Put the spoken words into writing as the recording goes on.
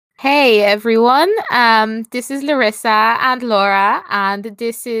Hey everyone, this is Larissa and Laura, and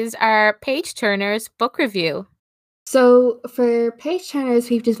this is our Page Turners book review. So for Page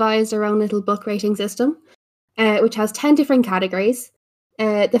Turners, we've devised our own little book rating system, which has 10 different categories.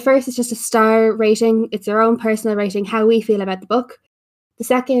 The first is just a star rating. It's our own personal rating, how we feel about the book. The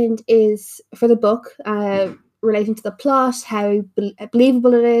second is for the book, relating to the plot, how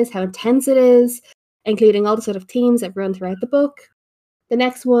believable it is, how intense it is, including all the sort of themes that run throughout the book. The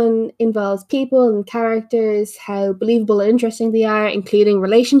next one involves people and characters, how believable and interesting they are, including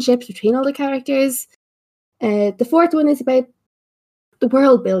relationships between all the characters. The fourth one is about the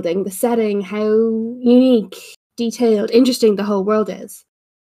world building, the setting, how unique, detailed, interesting the whole world is.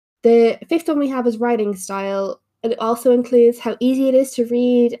 The fifth one we have is writing style. It also includes how easy it is to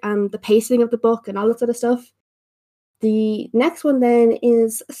read and the pacing of the book and all that sort of stuff. The next one then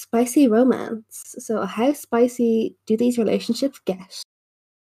is spicy romance. So how spicy do these relationships get?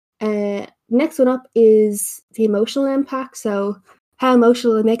 Next one up is the emotional impact. So how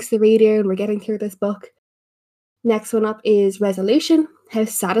emotional it makes the reader and we're getting through this book. Next one up is resolution. How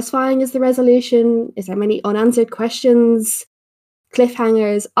satisfying is the resolution? Is there many unanswered questions,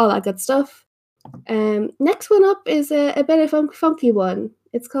 cliffhangers, all that good stuff? Next one up is a bit of a funky one.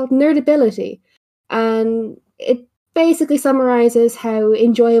 It's called nerdability. And it basically summarizes how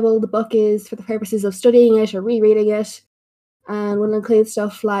enjoyable the book is for the purposes of studying it or rereading it. And will include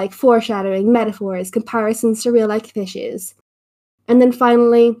stuff like foreshadowing, metaphors, comparisons to real-life fishes. And then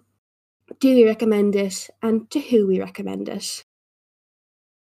finally, do we recommend it and to who we recommend it?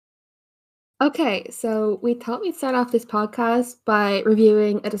 Okay, so we thought we'd start off this podcast by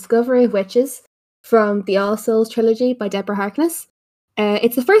reviewing A Discovery of Witches from the All Souls trilogy by Deborah Harkness.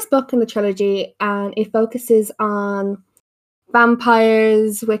 It's the first book in the trilogy and it focuses on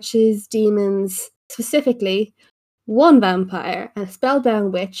vampires, witches, demons, specifically one vampire, a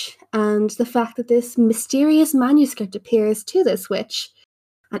spellbound witch, and the fact that this mysterious manuscript appears to this witch,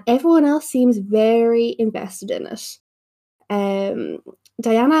 and everyone else seems very invested in it.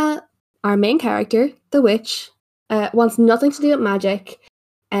 Diana, our main character, the witch, wants nothing to do with magic,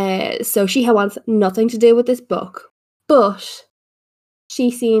 so she wants nothing to do with this book. But she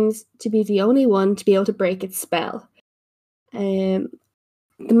seems to be the only one to be able to break its spell.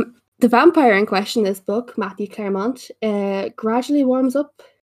 The vampire in question in this book, Matthew Claremont, gradually warms up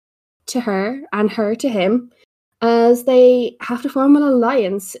to her and her to him as they have to form an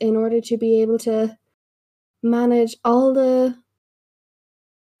alliance in order to be able to manage all the...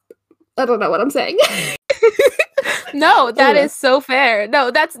 I don't know what I'm saying. No, that is so fair. No,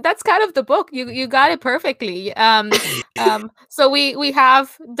 that's kind of the book. You got it perfectly. So we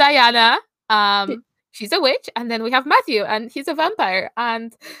have Diana, she's a witch, and then we have Matthew, and he's a vampire,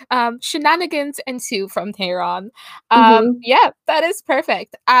 and shenanigans ensue from here on. Yeah, that is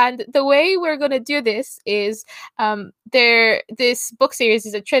perfect. And the way we're gonna do this is this book series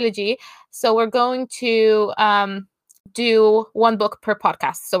is a trilogy, so we're going to do one book per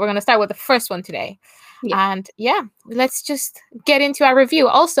podcast. So we're gonna start with the first one today. Yeah. And yeah, let's just get into our review.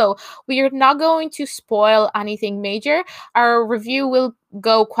 Also, we are not going to spoil anything major. Our review will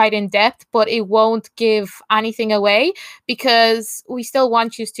go quite in depth, but it won't give anything away because we still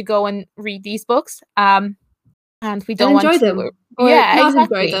want you to go and read these books. And we don't enjoy want to, them, or yeah, not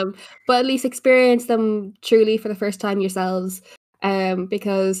exactly. enjoy them, but at least experience them truly for the first time yourselves.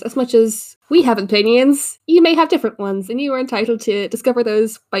 Because as much as we have opinions, you may have different ones, and you are entitled to discover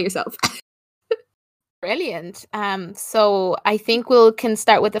those by yourself. Brilliant. So I think we can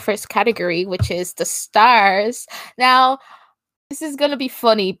start with the first category, which is the stars. Now, this is gonna be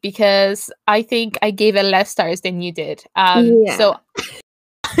funny because I think I gave it less stars than you did. So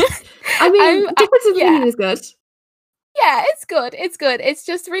I mean, difference of opinion is good. Yeah, it's good. It's good. It's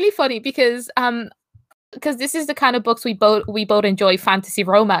just really funny because this is the kind of books we both enjoy, fantasy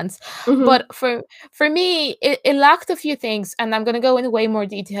romance. But for me, it lacked a few things, and I'm gonna go into way more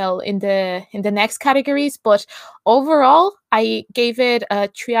detail in the next categories. But overall, I gave it a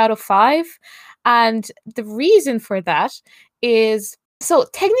 3 out of 5, and the reason for that is, so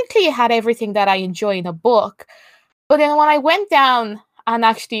technically it had everything that I enjoy in a book, but then when I went down and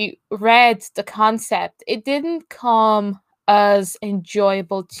actually read the concept, it didn't come as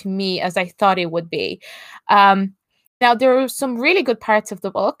enjoyable to me as I thought it would be. Now, there are some really good parts of the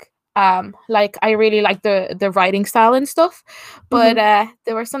book. Like I really like the writing style and stuff, but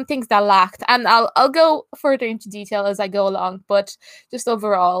there were some things that lacked, and I'll go further into detail as I go along. But just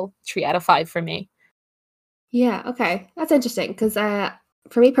overall, 3 out of 5 for me. Yeah, okay, that's interesting because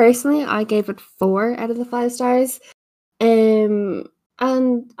for me personally, I gave it 4 out of the 5 stars. And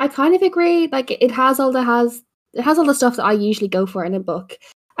I kind of agree. Like it has all the stuff that I usually go for in a book.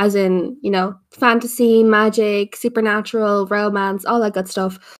 as in, fantasy, magic, supernatural, romance, all that good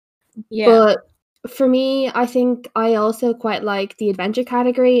stuff. Yeah. But for me, I think I also quite like the adventure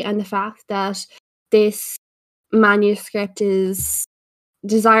category, and the fact that this manuscript is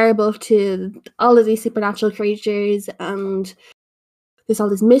desirable to all of these supernatural creatures, and there's all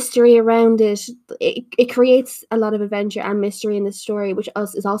this mystery around it. It creates a lot of adventure and mystery in the story, which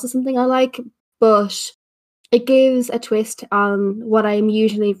is also something I like, but it gives a twist on what I'm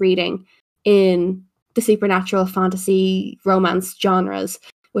usually reading in the supernatural fantasy romance genres,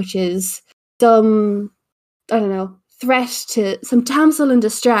 which is some, I don't know, threat to some damsel in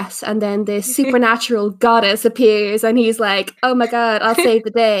distress, and then this supernatural goddess appears and he's like, oh my god, I'll save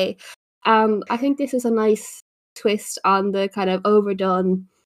the day. I think this is a nice twist on the kind of overdone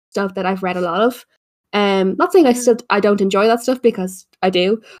stuff that I've read a lot of. Not saying I don't enjoy that stuff, because I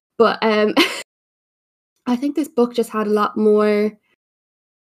do, but I think this book just had a lot more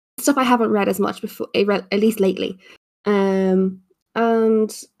stuff I haven't read as much before, at least lately.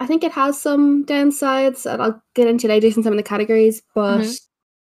 And I think it has some downsides, and I'll get into later in some of the categories, but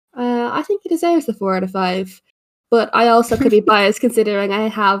I think it deserves the 4 out of 5. But I also could be biased considering I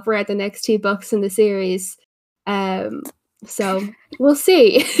have read the next 2 books in the series. So we'll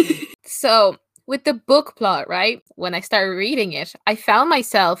see. So with the book plot, right? When I started reading it, I found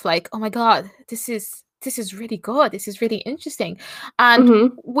myself like, oh my god, this is really good. This is really interesting.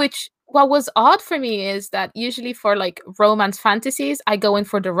 And what was odd for me is that usually for like romance fantasies, I go in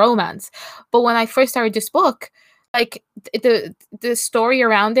for the romance. But when I first started this book, like the story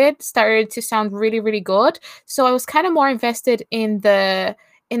around it started to sound really, really good. So I was kind of more invested in the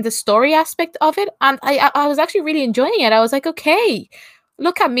story aspect of it, and I was actually really enjoying it. I was like, okay,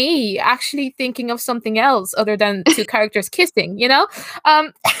 look at me actually thinking of something else other than 2 characters kissing,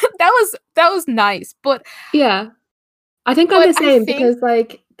 that was nice. But yeah, I think I'm the same, because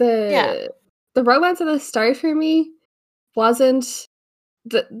like the romance at the start for me wasn't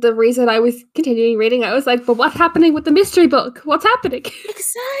the reason I was continuing reading. I was like, but what's happening with the mystery book? What's happening?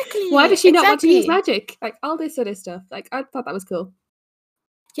 Exactly. Why does she not want to use magic? Like all this sort of stuff. Like I thought that was cool.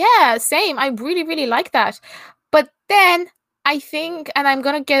 Yeah, same. I really, really like that. But then I think, and I'm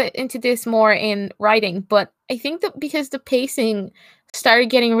gonna get into this more in writing, but I think that because the pacing started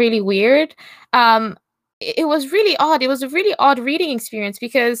getting really weird, it was really odd. It was a really odd reading experience,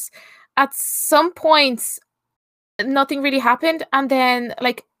 because at some points nothing really happened, and then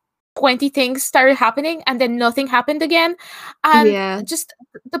like 20 things started happening, and then nothing happened again. And just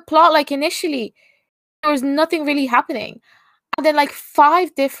the plot, like initially there was nothing really happening, and then like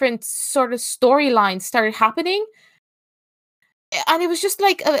 5 different sort of storylines started happening, and it was just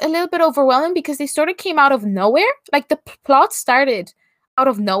like a little bit overwhelming, because they sort of came out of nowhere. Like the plot started out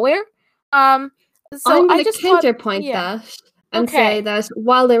of nowhere. So I'm I going to counterpoint that and say that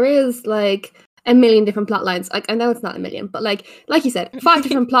while there is like a million different plot lines, like I know it's not a million, but like you said, 5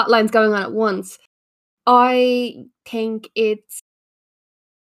 different plot lines going on at once, I think it's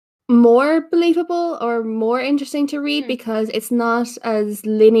more believable or more interesting to read, because it's not as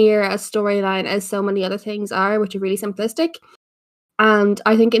linear a storyline as so many other things are, which are really simplistic. And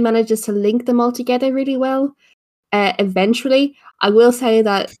I think it manages to link them all together really well. Eventually, I will say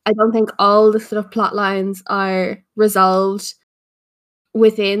that I don't think all the sort of plot lines are resolved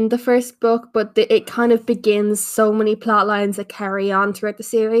within the first book, but it kind of begins so many plot lines that carry on throughout the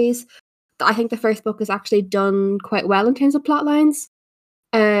series. I think the first book is actually done quite well in terms of plot lines.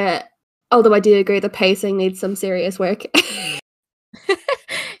 Although I do agree the pacing needs some serious work.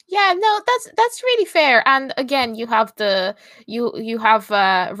 Yeah, no, that's really fair. And again, you have you have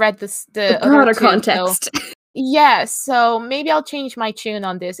read the broader other 2, context. So, yeah, so maybe I'll change my tune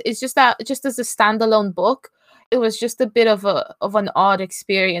on this. It's just that just as a standalone book, it was just a bit of an odd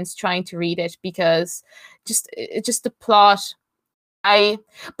experience trying to read it, because just the plot.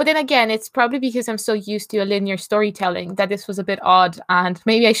 But then again, it's probably because I'm so used to a linear storytelling that this was a bit odd, and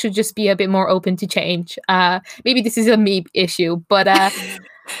maybe I should just be a bit more open to change. Maybe this is a me issue, but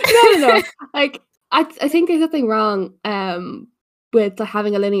no. Like I think there's nothing wrong with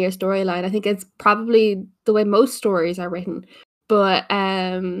having a linear storyline. I think it's probably the way most stories are written. But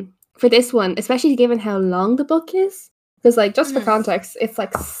for this one, especially given how long the book is, because like just for context, it's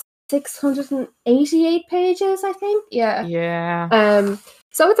like 688 pages, I think. Yeah.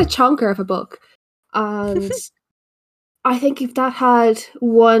 So it's a chunker of a book. And I think if that had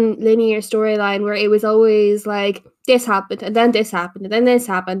one linear storyline where it was always like this happened and then this happened and then this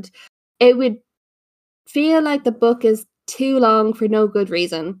happened, it would feel like the book is too long for no good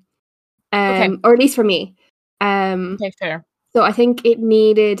reason. Or at least for me. Okay, fair. So I think it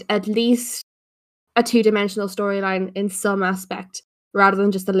needed at least a 2-dimensional storyline in some aspect. rather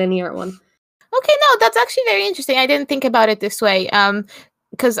than just a linear one. Okay, no, that's actually very interesting. I didn't think about it this way.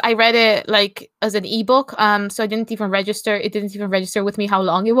 Because I read it like as an ebook. So I didn't even register. It didn't even register with me how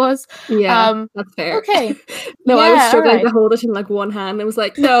long it was. Yeah, that's fair. Okay. No, I was Yeah, struggling alright. to hold it in like one hand. I was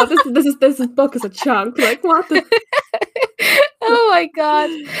like, no, this book is a chunk. Like, what the? Oh my god.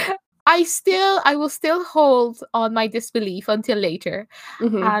 I will still hold on my disbelief until later.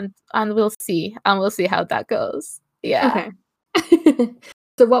 Mhm. And we'll see. And we'll see how that goes. Yeah. Okay.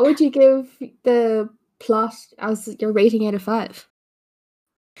 So, what would you give the plot as your rating out of 5?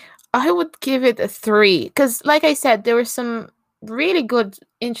 I would give it a 3 because, like I said, there were some really good,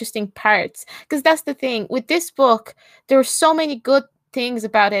 interesting parts. Because that's the thing with this book, there were so many good things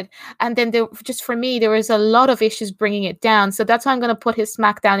about it, and then just for me, there was a lot of issues bringing it down. So that's why I'm going to put his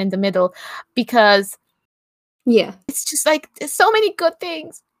smack down in the middle, because Yeah. it's just like there's so many good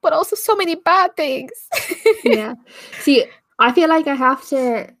things, but also so many bad things. Yeah. See, I feel like I have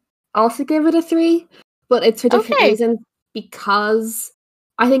to also give it a 3, but it's for different Okay. reasons, because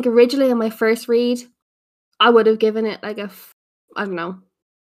I think originally on my first read, I would have given it like I don't know.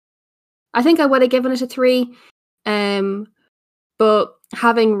 I think I would have given it a 3. But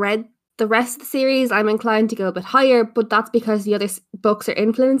having read the rest of the series, I'm inclined to go a bit higher, but that's because the other books are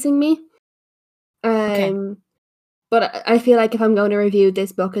influencing me. Okay. But I feel like if I'm going to review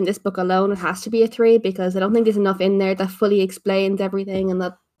this book and this book alone, it has to be a 3, because I don't think there's enough in there that fully explains everything and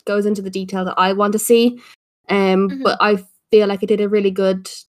that goes into the detail that I want to see. But I feel like it did a really good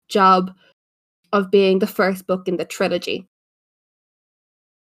job of being the first book in the trilogy.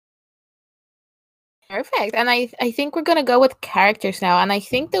 Perfect. And I think we're going to go with characters now. And I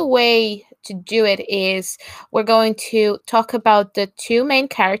think the way to do it is we're going to talk about the 2 main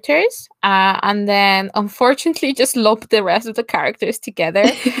characters, and then unfortunately just lump the rest of the characters together.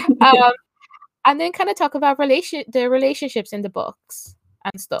 And then kind of talk about the relationships in the books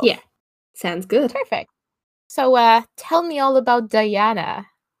and stuff. Yeah, sounds good. Perfect. So tell me all about Diana.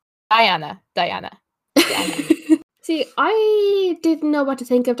 Diana. See, I didn't know what to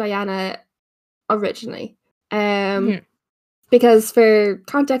think of Diana originally. Because for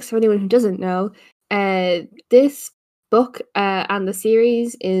context for anyone who doesn't know, this book and the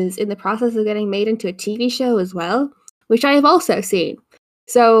series is in the process of getting made into a TV show as well, which I have also seen.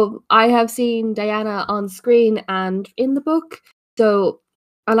 So I have seen Diana on screen and in the book.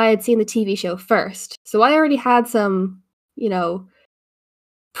 And I had seen the TV show first. So I already had some,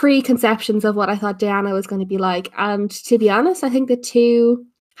 preconceptions of what I thought Diana was going to be like. And to be honest, I think the two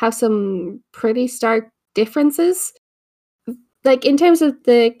have some pretty stark differences. Like, in terms of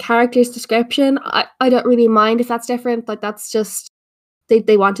the character's description, I don't really mind if that's different. Like, that's just,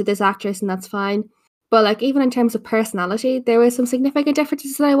 they wanted this actress and that's fine. But, like, even in terms of personality, there were some significant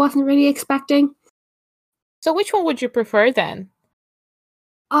differences that I wasn't really expecting. So which one would you prefer then?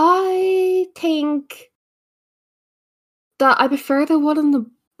 I think that I prefer the one in the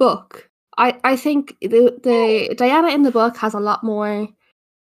book. I think the Diana in the book has a lot more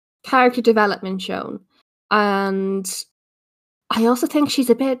character development shown. And I also think she's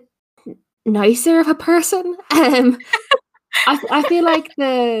a bit nicer of a person. I feel like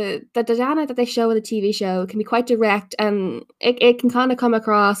the Diana that they show in the TV show can be quite direct, and it can kind of come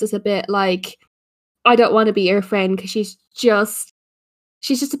across as a bit like, I don't want to be your friend, because she's just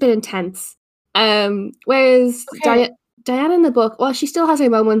a bit intense. Whereas Diana in the book, well, she still has her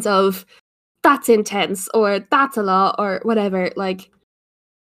moments of that's intense or that's a lot or whatever. Like,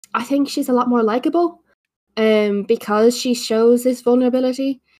 I think she's a lot more likable, because she shows this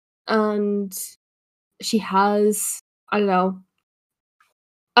vulnerability, and she has, I don't know,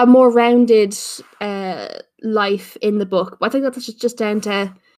 a more rounded life in the book. I think that's just down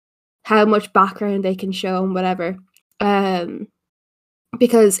to how much background they can show and whatever.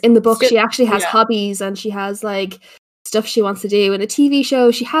 Because in the book, she actually has hobbies, and she has like stuff she wants to do. In the TV show,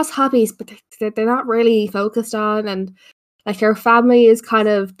 she has hobbies, but they're not really focused on, and like her family is kind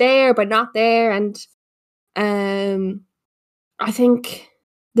of there but not there. And I think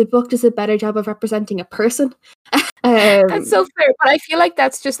the book does a better job of representing a person. That's so fair, but I feel like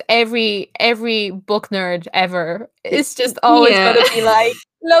that's just every book nerd ever. It's just always gonna be like,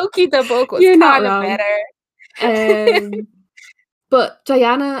 Loki the book was kind of better. But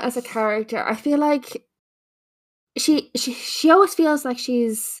Diana as a character, I feel like she always feels like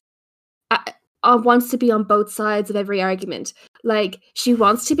she's wants to be on both sides of every argument. Like, she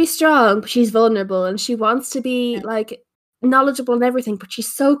wants to be strong, but she's vulnerable, and she wants to be like knowledgeable and everything, but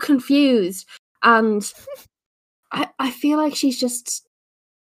she's so confused. And I feel like she's just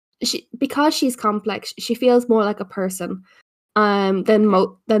because she's complex, she feels more like a person than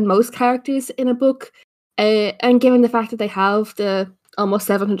most characters in a book. And given the fact that they have the almost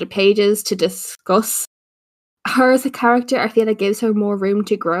 700 pages to discuss her as a character. I feel it gives her more room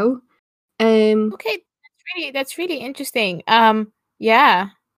to grow. Okay, that's really interesting. Yeah.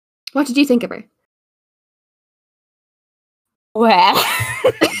 What did you think of her? Well,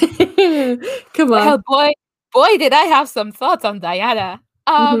 Come on. well, boy, did I have some thoughts on Diana.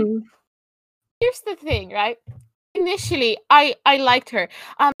 Here's the thing, right? Initially, I liked her.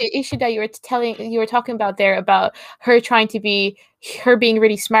 The issue that you were talking about there about her being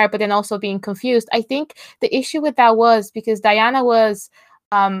really smart, but then also being confused. I think the issue with that was because Diana was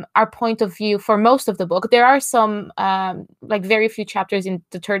our point of view for most of the book. There are some like very few chapters in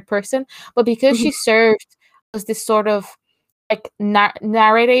the third person, but because she served as this sort of like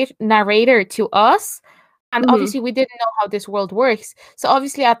narrator to us. And obviously, we didn't know how this world works. So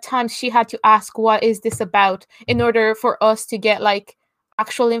obviously, at times, she had to ask, "What is this about?" in order for us to get like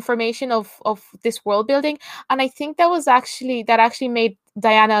actual information of this world building. And I think that actually made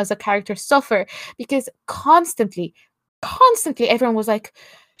Diana as a character suffer because constantly, everyone was like,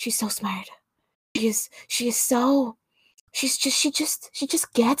 "She's so smart. She is so. She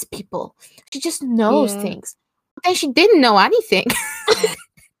just gets people. She just knows things." But then she didn't know anything.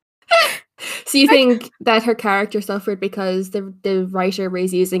 So you think that her character suffered because the writer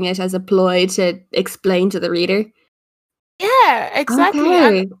was using it as a ploy to explain to the reader? Yeah, exactly.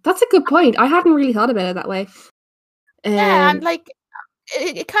 Okay, that's a good point. I hadn't really thought about it that way. Yeah, and like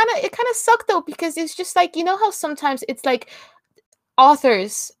it kind of sucked though because it's just like you know how sometimes it's like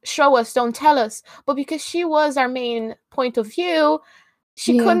authors show us, don't tell us, but because she was our main point of view,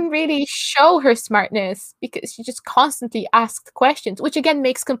 she couldn't really show her smartness because she just constantly asked questions, which again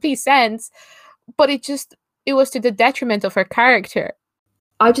makes complete sense, but it was to the detriment of her character.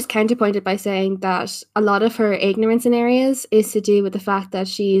 I just counterpointed by saying that a lot of her ignorance in areas is to do with the fact that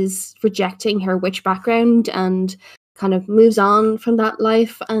she's rejecting her witch background and kind of moves on from that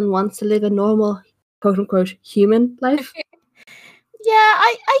life and wants to live a normal, quote unquote, human life. Yeah,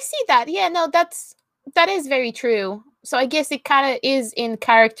 I see that. Yeah, no, that is very true. So I guess it kind of is in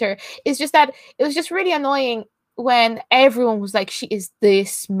character. It's just that it was just really annoying when everyone was like, she is the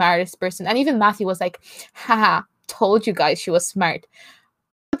smartest person. And even Matthew was like, haha, told you guys she was smart.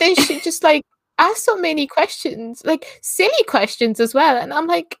 But then she just like asked so many questions, like silly questions as well. And I'm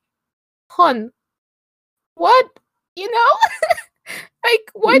like, hon, what? You know? Like,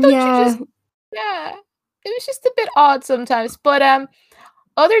 why don't you just yeah. It was just a bit odd sometimes. But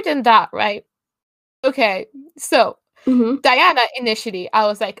other than that, right? Okay, so Diana initially, I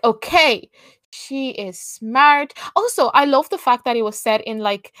was like, okay, she is smart. Also, I love the fact that it was set in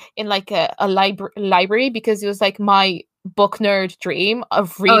a library because it was like my book nerd dream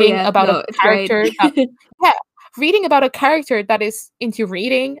of reading about a character that, yeah, reading about a character that is into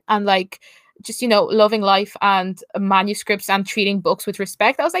reading and like just loving life and manuscripts and treating books with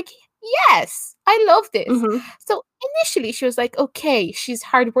respect. I was like, yes, I love this. So initially she was like, okay, she's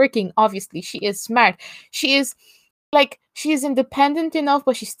hardworking, obviously she is smart, she is independent enough,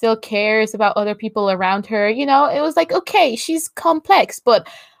 but she still cares about other people around her. It was like, okay, she's complex, but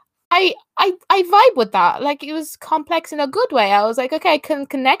I vibe with that. Like, it was complex in a good way. I was like, okay, I can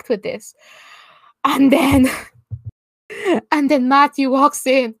connect with this. And then Matthew walks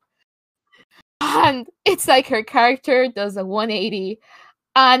in, and it's like her character does a 180,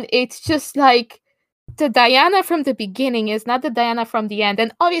 and it's just like the Diana from the beginning is not the Diana from the end.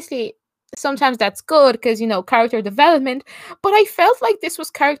 And obviously sometimes that's good because character development, but I felt like this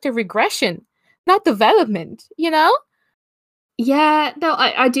was character regression, not development. Yeah, no,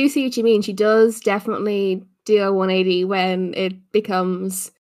 I do see what you mean. She does definitely do a 180 when it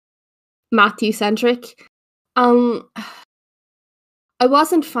becomes Matthew centric. I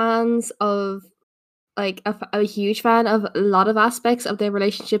wasn't fans of like a huge fan of a lot of aspects of their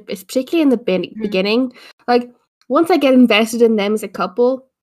relationship, particularly in the beginning. Like, once I get invested in them as a couple,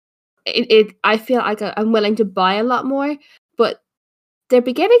 I feel like I'm willing to buy a lot more. But the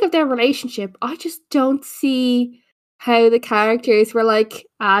beginning of their relationship, I just don't see how the characters were like,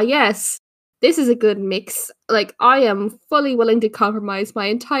 yes, this is a good mix. Like, I am fully willing to compromise my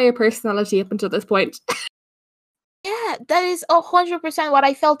entire personality up until this point. Yeah, that is 100% what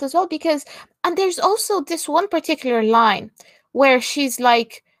I felt as well. And there's also this one particular line where she's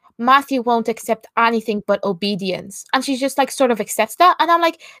like, Matthew won't accept anything but obedience, and she just like sort of accepts that. And I'm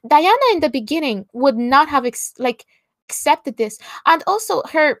like, Diana in the beginning would not have accepted this. And also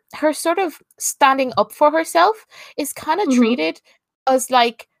her sort of standing up for herself is kind of treated as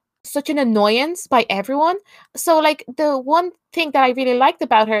like such an annoyance by everyone. So like the one thing that I really liked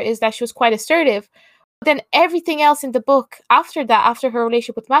about her is that she was quite assertive, then everything else in the book after that, after her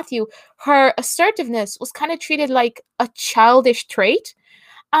relationship with Matthew, her assertiveness was kind of treated like a childish trait.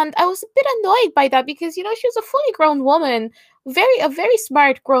 And I was a bit annoyed by that because, she was a fully grown woman, a very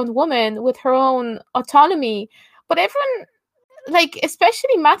smart grown woman with her own autonomy. But everyone,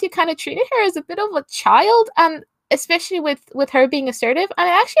 especially Matthew, kind of treated her as a bit of a child, and especially with her being assertive. And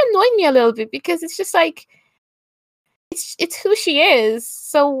it actually annoyed me a little bit because it's just like, it's who she is.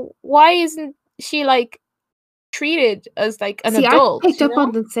 So why isn't she treated as an adult? I picked up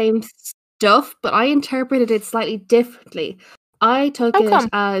on the same stuff, but I interpreted it slightly differently. I took it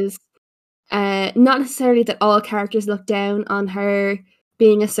as not necessarily that all characters look down on her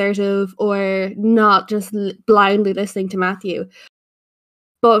being assertive or not just blindly listening to Matthew.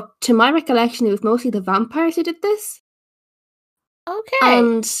 But to my recollection, it was mostly the vampires who did this. Okay.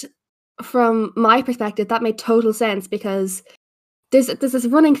 And from my perspective, that made total sense because there's this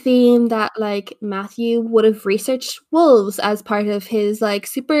running theme that Matthew would have researched wolves as part of his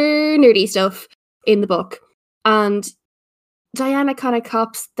super nerdy stuff in the book. And Diana kind of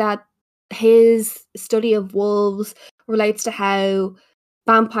cops that his study of wolves relates to how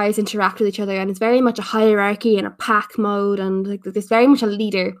vampires interact with each other, and it's very much a hierarchy and a pack mode, and there's very much a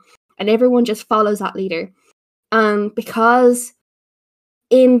leader, and everyone just follows that leader. And because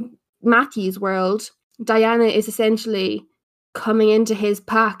in Matthew's world, Diana is essentially coming into his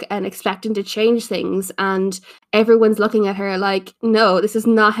pack and expecting to change things, and everyone's looking at her like, no, this is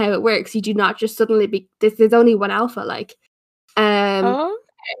not how it works. You do not just suddenly be there's only one alpha.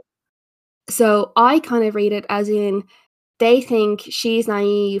 So I kind of read it as in they think she's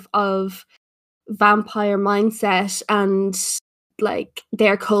naive of vampire mindset and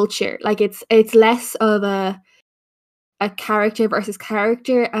their culture. It's less of a character versus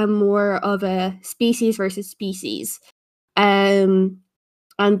character and more of a species versus species. And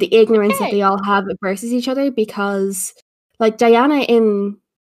the ignorance that they all have versus each other, because Diana in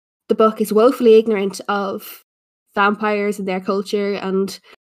the book is woefully ignorant of vampires and their culture and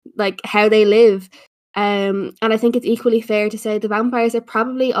how they live. And I think it's equally fair to say the vampires are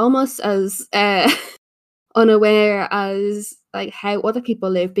probably almost as unaware as how other people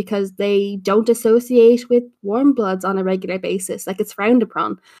live, because they don't associate with warm bloods on a regular basis. It's frowned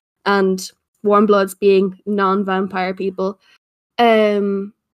upon, and warm bloods being non-vampire people. But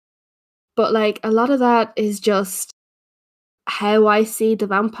a lot of that is just how I see the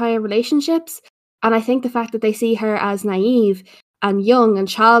vampire relationships. And I think the fact that they see her as naive and young and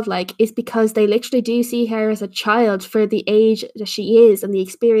childlike is because they literally do see her as a child for the age that she is and the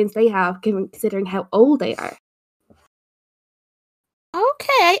experience they have, considering how old they are.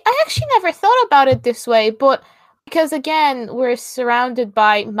 Okay, I actually never thought about it this way, but because again, we're surrounded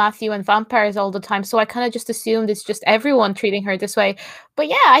by Matthew and vampires all the time, so I kind of just assumed it's just everyone treating her this way. But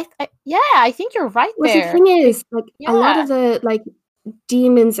yeah, I think you're right there. The thing is, a lot of the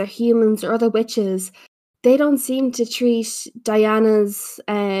demons or humans or other witches, they don't seem to treat Diana's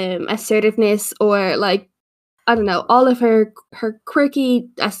assertiveness or I don't know, all of her quirky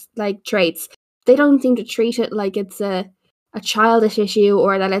traits. They don't seem to treat it like it's a childish issue,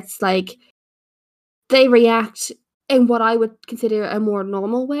 or that it's they react in what I would consider a more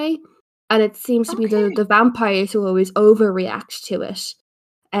normal way. And it seems to be the vampires who always overreact to it.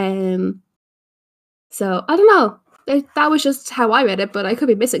 So I don't know. That was just how I read it, but I could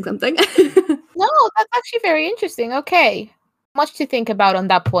be missing something. No, that's actually very interesting. Okay. Much to think about on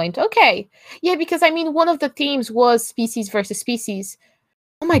that point. Okay. Yeah, because one of the themes was species versus species.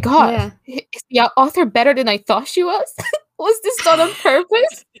 Oh my god. Yeah. Is the author better than I thought she was? Was this done on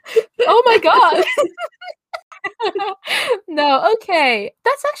purpose? Oh my god. No, okay.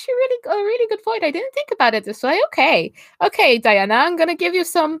 That's actually a really good point. I didn't think about it this way. Okay, Diana, I'm gonna give you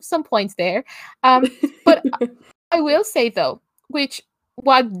some points there. But I will say though,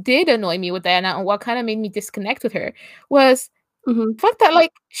 what did annoy me with Diana and what kind of made me disconnect with her was the fact that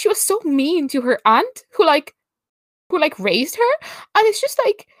she was so mean to her aunt who raised her, and it's just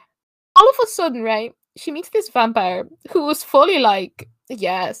all of a sudden, right? She meets this vampire who was fully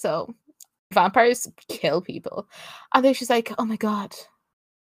yeah, so vampires kill people, and then she's like, oh my god,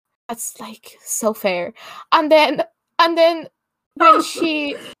 that's so fair. And then when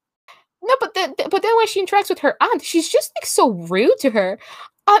she but then when she interacts with her aunt, she's just so rude to her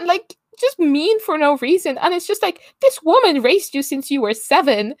and just mean for no reason. And it's just this woman raised you since you were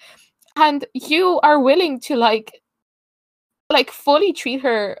 7, and you are willing to fully treat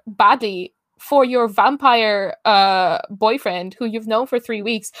her badly for your vampire boyfriend who you've known for 3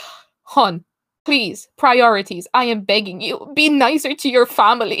 weeks. Hon, please, priorities. I am begging you, be nicer to your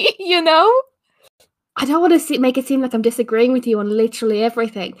family, I don't want to make it seem like I'm disagreeing with you on literally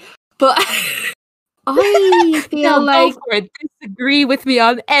everything, but I feel No, like go for it. Disagree with me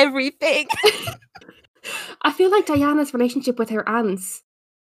on everything. I feel like Diana's relationship with her aunts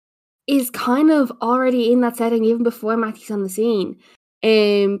is kind of already in that setting even before Matthew's on the scene.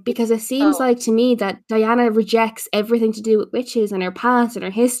 Because it seems Oh. like to me that Diana rejects everything to do with witches and her past and her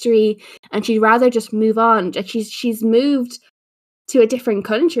history, and she'd rather just move on. Like she's moved to a different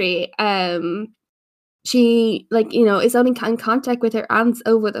country. She is only in contact with her aunts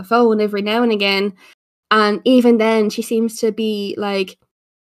over the phone every now and again, and even then she seems to be like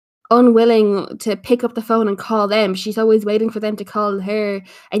unwilling to pick up the phone and call them. She's always waiting for them to call her,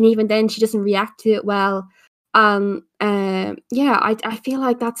 and even then she doesn't react to it well. Yeah, I feel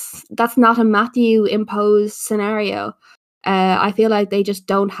like that's not a Matthew imposed scenario. I feel like they just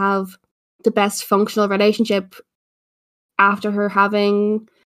don't have the best functional relationship after her having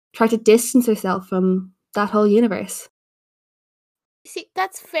tried to distance herself from that whole universe. See,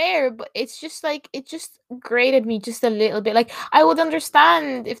 that's fair, but it's just like it just grated me just a little bit. Like I would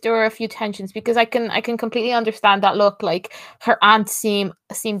understand if there were a few tensions because I can completely understand that look. Like her aunt seemed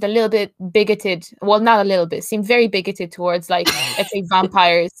a little bit bigoted. Well, not a little bit, seemed very bigoted towards like let's say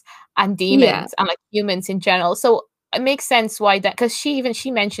vampires and Yeah. demons and like humans in general. So it makes sense why that because she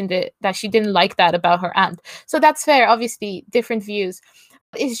mentioned it that she didn't like that about her aunt. So that's fair. Obviously, different views.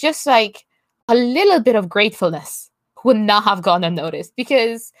 It's just like a little bit of gratefulness would not have gone unnoticed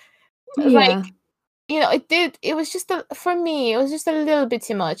because like Yeah. it was just for me it was just a little bit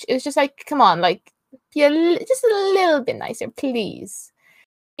too much. It was just like come on, like be just a little bit nicer please,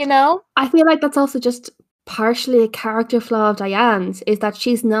 you know. I feel like that's also just partially a character flaw of Diane's, is that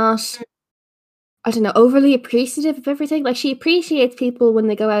she's not, I don't know, overly appreciative of everything. Like, she appreciates people when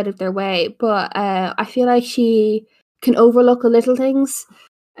they go out of their way, but I feel like she can overlook the little things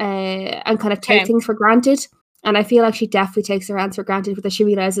and kind of take Okay, things for granted. And I feel like she definitely takes her aunts for granted, whether she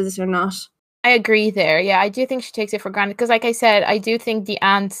realizes it or not. I agree there. Yeah, I do think she takes it for granted because like I said I do think the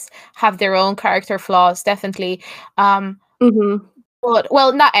ants have their own character flaws definitely. Mm-hmm. But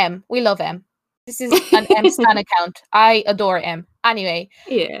well, not M, we love M. This is an M stan account. I adore M anyway.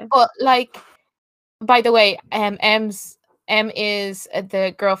 Yeah. But like by the way, M is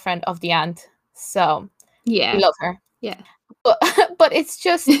the girlfriend of the aunt, so we Yeah. love her. Yeah. But but it's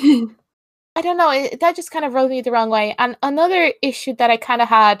just I don't know. That just kind of rubbed me the wrong way. And another issue that I kind of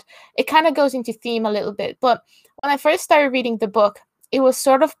had, it kind of goes into theme a little bit. But when I first started reading the book, it was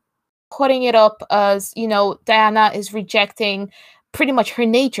sort of putting it up as Diana is rejecting pretty much her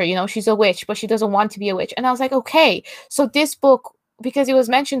nature. She's a witch, but she doesn't want to be a witch. And I was like, okay, so this book, because it was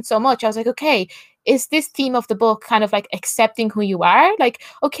mentioned so much, I was like, okay, is this theme of the book kind of like accepting who you are? Like,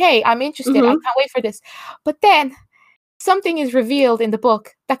 okay, I'm interested. I Mm-hmm. can't wait for this. But then something is revealed in the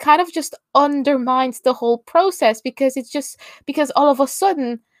book that kind of just undermines the whole process because all of a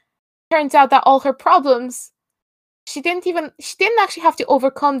sudden turns out that all her problems she didn't actually have to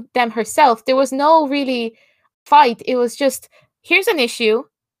overcome them herself. There was no really fight. It was just here's an issue,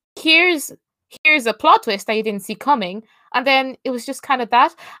 here's here's a plot twist that you didn't see coming, and then it was just kind of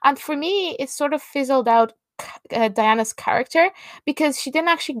that. And for me, it sort of fizzled out Diana's character because she didn't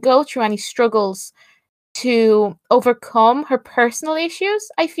actually go through any struggles to overcome her personal issues.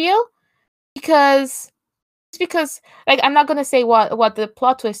 I feel because it's because like I'm not gonna say what the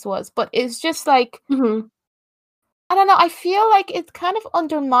plot twist was, but it's just like Mm-hmm. I don't know. I feel like it kind of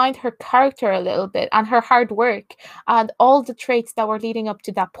undermined her character a little bit and her hard work and all the traits that were leading up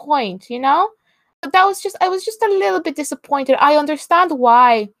to that point, you know? But I was just a little bit disappointed. I understand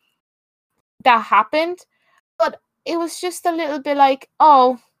why that happened, but it was just a little bit like,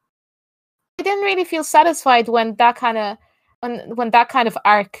 oh, I didn't really feel satisfied when that kind of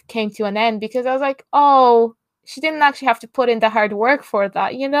arc came to an end because I was like, oh, she didn't actually have to put in the hard work for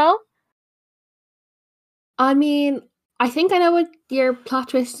that, you know? I mean, I think I know what your plot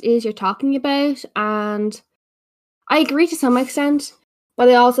twist is you're talking about, and I agree to some extent, but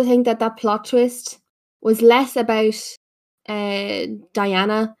I also think that that plot twist was less about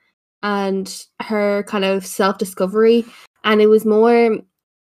Diana and her kind of self discovery, and it was more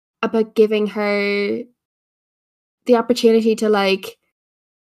about giving her the opportunity to like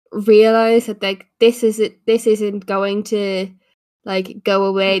realize that like this isn't going to like go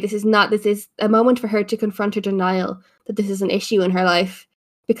away. This is a moment for her to confront her denial that this is an issue in her life,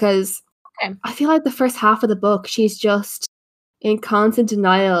 because Okay. I feel like the first half of the book she's just in constant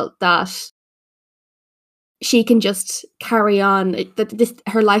denial that she can just carry on, that this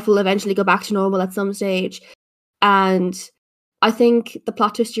her life will eventually go back to normal at some stage. And I think the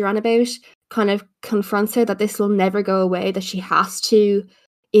plot twist you're on about kind of confronts her that this will never go away, that she has to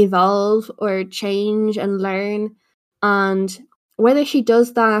evolve or change and learn. And whether she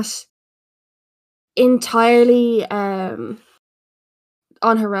does that entirely on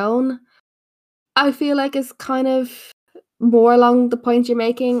her own, I feel like is kind of more along the point you're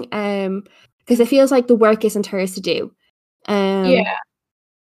making, because it feels like the work isn't hers to do. Yeah.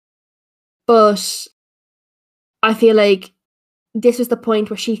 But I feel like this was the point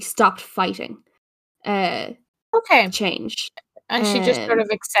where she stopped fighting Okay. change. And she just sort of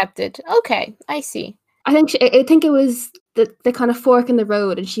accepted. Okay, I see. I think it was the kind of fork in the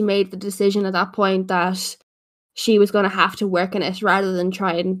road, and she made the decision at that point that she was going to have to work in it rather than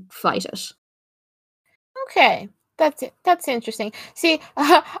try and fight it. Okay, that's interesting. See,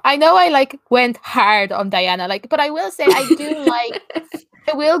 I know I like went hard on Diana, like, but I will say I do like.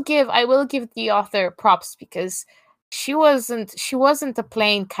 I will give the author props because she wasn't a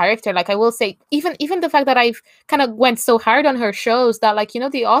plain character. Like I will say, even the fact that I've kind of went so hard on her shows that, like,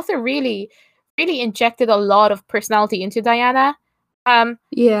 the author really injected a lot of personality into Diana.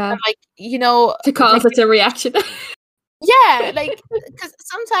 Yeah, and, like, to cause like, such a reaction. yeah, like, because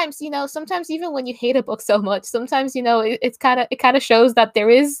sometimes even when you hate a book so much, sometimes it kind of shows that there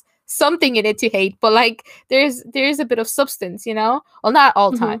is something in it to hate, but like there's a bit of substance, well, not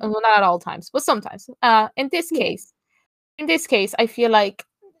all time, Mm-hmm. well, not at all times, but sometimes. In this case, I feel like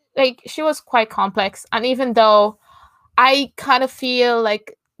she was quite complex, and even though I kind of feel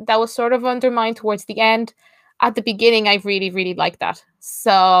like that was sort of undermined towards the end, at the beginning I really liked that.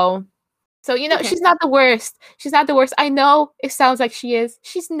 So Okay. she's not the worst. She's not the worst. I know it sounds like she is.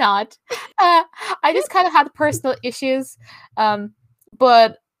 She's not. I just kind of had personal issues.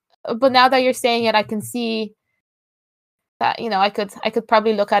 But now that you're saying it, I can see that I could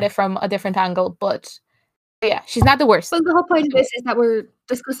probably look at it from a different angle. But yeah, she's not the worst. Well, the whole point of this is that we're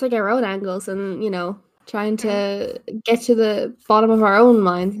discussing our own angles and trying to get to the bottom of our own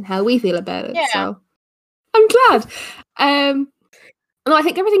minds and how we feel about it. Yeah. So I'm glad. No, I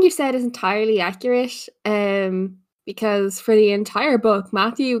think everything you said is entirely accurate. Because for the entire book,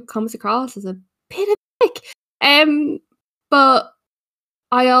 Matthew comes across as a bit of a dick. But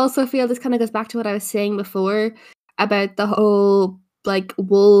I also feel this kind of goes back to what I was saying before about the whole like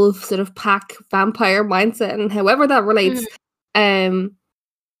wolf sort of pack vampire mindset and however that relates. In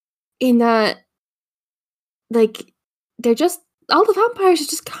that, like, they're just all the vampires are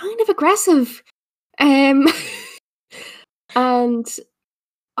just kind of aggressive. And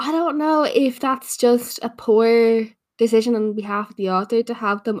I don't know if that's just a poor decision on behalf of the author to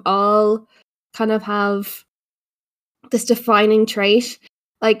have them all kind of have this defining trait.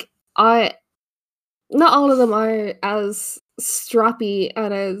 Like, not all of them are as stroppy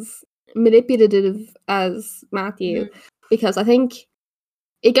and as manipulative as Matthew, because I think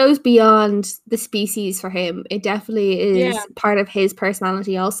it goes beyond the species for him. It definitely is part of his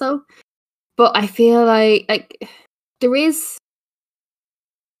personality also. But I feel like there is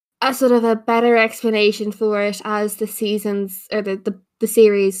a sort of a better explanation for it as the seasons or the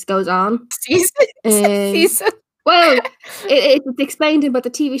series goes on. Season. Well, it's explained in both the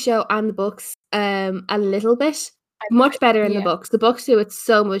TV show and the books a little bit. Much better in the books. The books do it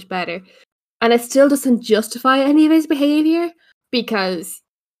so much better. And it still doesn't justify any of his behavior, because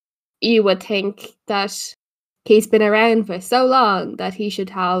you would think that he's been around for so long that he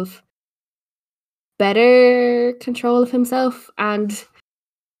should have better control of himself. And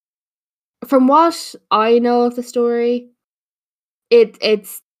from what I know of the story,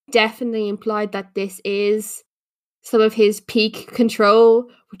 it's definitely implied that this is some of his peak control,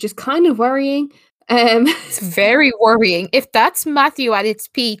 which is kind of worrying. It's very worrying. If that's Matthew at its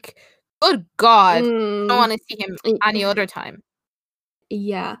peak, good God, I don't want to see him any other time.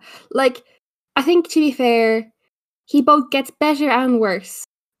 Yeah, like, I think, to be fair, he both gets better and worse.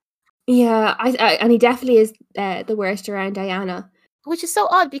 Yeah, and he definitely is the worst around Diana. Which is so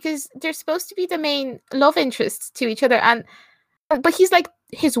odd, because they're supposed to be the main love interests to each other, but he's like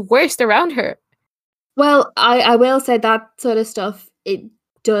his worst around her. Well, I will say that sort of stuff, it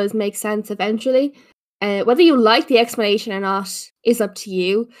does make sense eventually. Whether you like the explanation or not is up to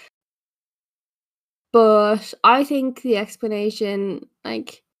you. But I think the explanation,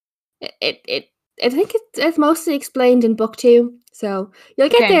 like, I think it's mostly explained in book 2, so you'll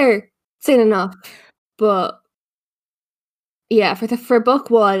get there soon enough. But yeah, for book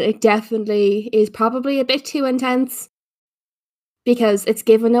 1, it definitely is probably a bit too intense, because it's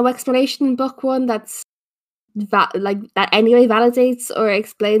given no explanation in book 1 that's that anyway validates or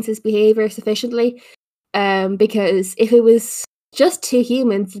explains his behavior sufficiently. Because if it was just 2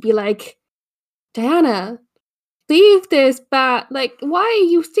 humans, it'd be like, Diana, leave this bat. Like, why are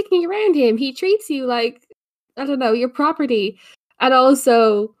you sticking around him? He treats you like, I don't know, your property. And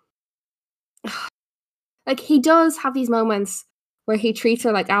also, like, he does have these moments where he treats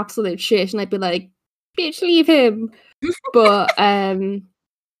her like absolute shit, and I'd be like, bitch, leave him. But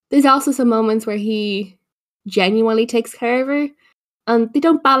there's also some moments where he genuinely takes care of her, and they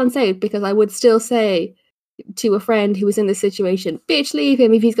don't balance out, because I would still say to a friend who was in this situation, bitch, leave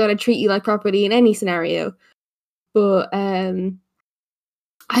him if he's going to treat you like property in any scenario. But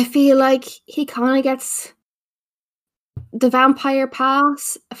I feel like he kind of gets the vampire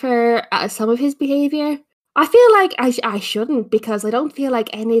pass for some of his behavior. I feel like I shouldn't, because I don't feel like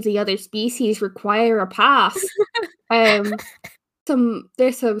any of the other species require a pass.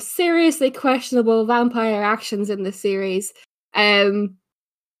 There's some seriously questionable vampire actions in this series.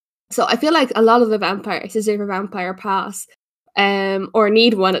 So I feel like a lot of the vampires deserve a vampire pass, or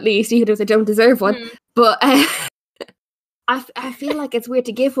need one at least, even if they don't deserve one. But I feel like it's weird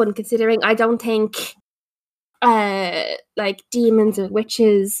to give one, considering I don't think like demons or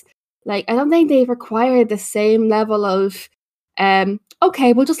witches, like I don't think they require the same level of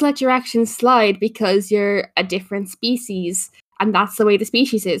okay, we'll just let your actions slide because you're a different species and that's the way the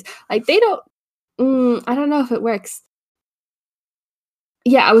species is. Like they don't I don't know if it works.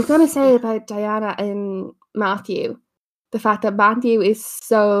 Yeah, I was gonna say about Diana and Matthew, the fact that Matthew is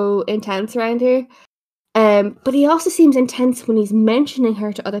so intense around her. But he also seems intense when he's mentioning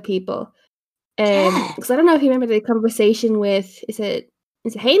her to other people. Because I don't know if you remember the conversation with is it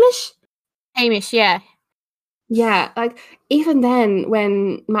Hamish? Hamish, yeah. Yeah, like even then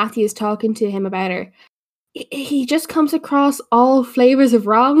when Matthew's talking to him about her, he just comes across all flavors of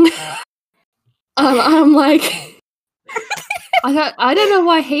wrong. I'm like I don't know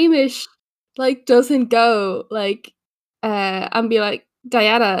why Hamish like doesn't go like and be like,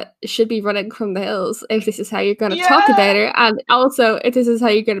 Diana should be running from the hills if this is how you're gonna talk about her, and also if this is how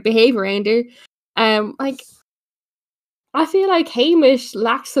you're gonna behave around her. Like I feel like Hamish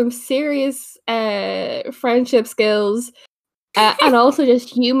lacks some serious friendship skills, and also just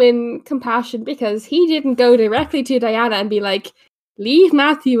human compassion, because he didn't go directly to Diana and be like, leave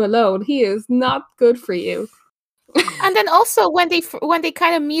Matthew alone, he is not good for you. And then also when they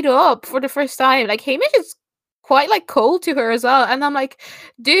kind of meet up for the first time, like Hamish is quite like cold to her as well, and I'm like,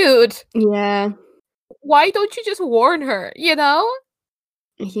 dude, yeah, why don't you just warn her, you know?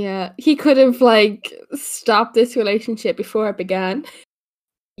 Yeah, he could have like stopped this relationship before it began.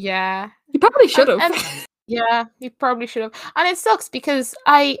 Yeah, He probably should have. Yeah, he probably should have. And it sucks because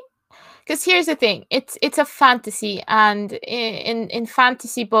here's the thing, it's a fantasy, and in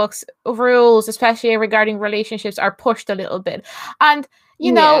fantasy books, rules, especially regarding relationships, are pushed a little bit. And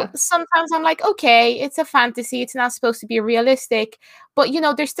you know, sometimes I'm like, okay, it's a fantasy, it's not supposed to be realistic, but you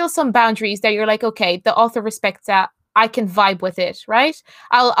know, there's still some boundaries that you're like, okay, the author respects that, I can vibe with it, right?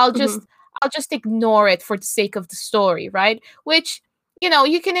 I'll just ignore it for the sake of the story, right? Which, you know,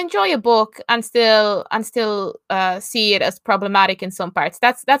 you can enjoy a book and still see it as problematic in some parts.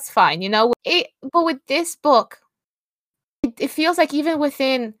 That's fine, you know. But with this book, it feels like even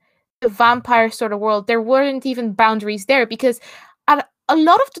within the vampire sort of world, there weren't even boundaries there, because at a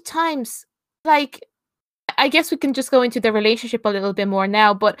lot of the times, like, I guess we can just go into the relationship a little bit more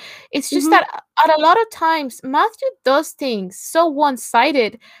now, but it's just that at a lot of times Matthew does things so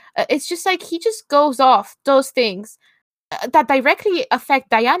one-sided. It's just like he just goes off, does things that directly affect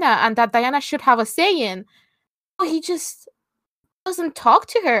Diana and that Diana should have a say in. But he just doesn't talk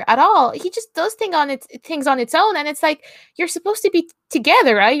to her at all. He just does things on its own, and it's like, you're supposed to be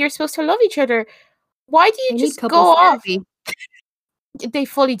together, right? You're supposed to love each other. Why do you just go off? They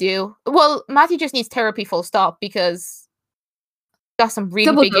fully do. Well, Matthew just needs therapy, full stop, because he got some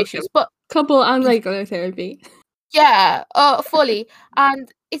really big issues. But couple and regular therapy. Yeah, fully.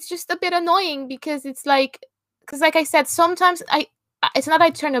 And it's just a bit annoying because it's like, like I said, sometimes it's not I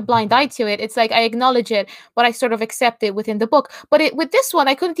turn a blind eye to it. It's like I acknowledge it, but I sort of accept it within the book. But with this one,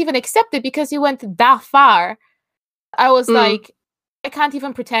 I couldn't even accept it because he went that far. I was like, I can't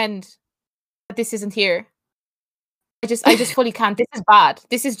even pretend that this isn't here. I just fully can't. This is bad.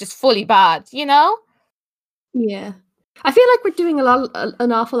 This is just fully bad, you know? Yeah. I feel like we're doing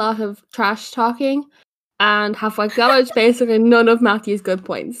an awful lot of trash talking and have acknowledged basically none of Matthew's good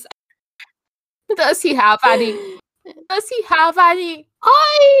points. Does he have any? Does he have any?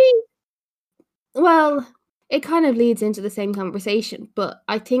 Well, it kind of leads into the same conversation, but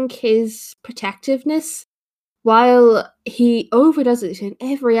I think his protectiveness, while he overdoes it in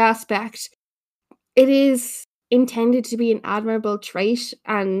every aspect, it is intended to be an admirable trait,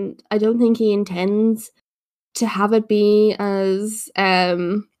 and I don't think he intends to have it be as I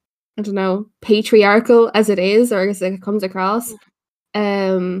don't know, patriarchal as it is, or as it comes across.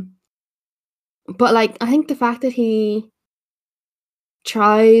 But like, I think the fact that he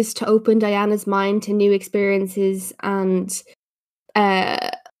tries to open Diana's mind to new experiences and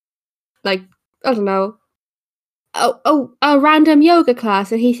like I don't know, a random yoga class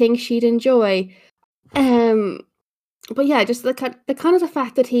that he thinks she'd enjoy. But yeah, just the kind of the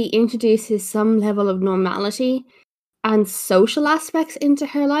fact that he introduces some level of normality and social aspects into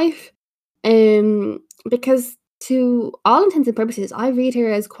her life. Because to all intents and purposes, I read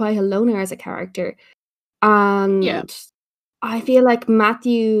her as quite a loner as a character. And I feel like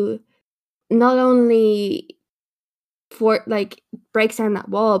Matthew not only breaks down that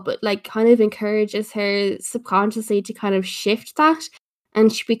wall, but like kind of encourages her subconsciously to kind of shift that,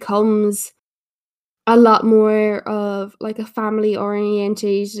 and she becomes a lot more of like a family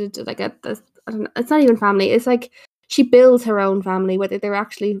oriented, like I don't know, it's not even family. It's like she builds her own family, whether they're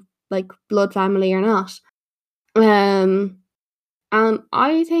actually like blood family or not. And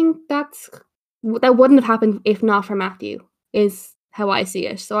I think that wouldn't have happened if not for Matthew, is how I see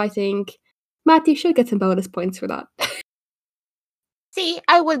it. So I think Matthew should get some bonus points for that. See,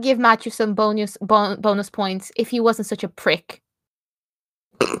 I would give Matthew some bonus points if he wasn't such a prick.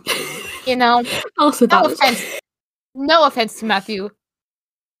 You know, also no offense to Matthew,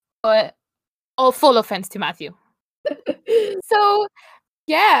 but full offense to Matthew. So,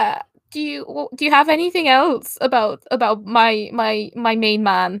 yeah. Do you have anything else about my main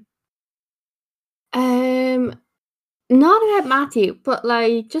man? Not about Matthew, but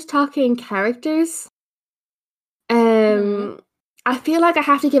like just talking characters. I feel like I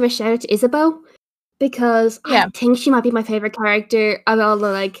have to give a shout out to Isabeau because I think she might be my favorite character of all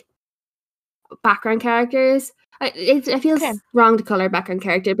the like background characters. It feels wrong to call her background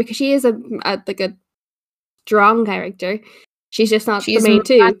character because she is a strong character. She's just not the main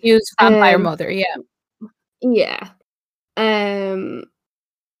two. Matthew's vampire mother, yeah. Yeah. And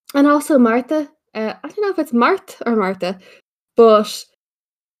also Martha. I don't know if it's Martha or Martha, but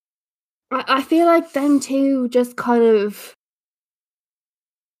I feel like them two just kind of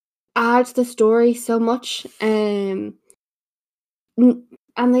add to the story so much. And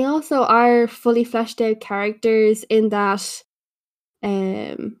they also are fully fleshed out characters in that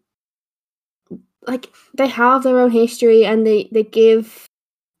like they have their own history and they give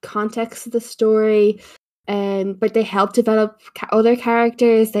context to the story, but they help develop other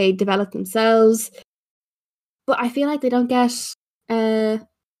characters, they develop themselves, but I feel like they don't get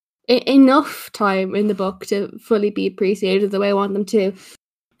enough time in the book to fully be appreciated the way I want them to.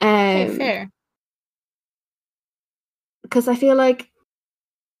 Fair. Because I feel like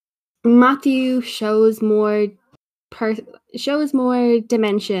Matthew shows more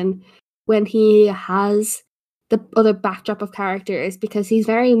dimension when he has the other backdrop of characters, because he's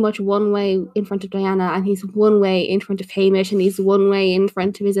very much one way in front of Diana and he's one way in front of Hamish and he's one way in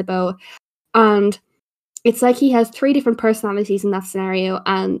front of Isabeau, and it's like he has 3 different personalities in that scenario,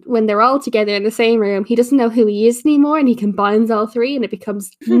 and when they're all together in the same room he doesn't know who he is anymore and he combines all 3 and it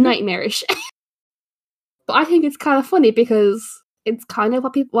becomes nightmarish. But I think it's kind of funny because it's kind of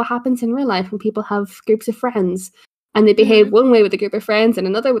what happens in real life when people have groups of friends and they behave one way with a group of friends and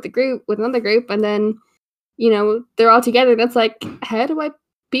another with another group, and then they're all together and it's like, how do I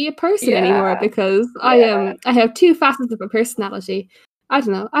be a person anymore because I have 2 facets of a personality. I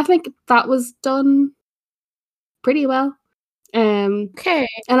don't know, I think that was done pretty well. Okay.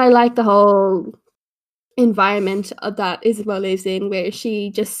 And I like the whole environment that Isabeau lives in, where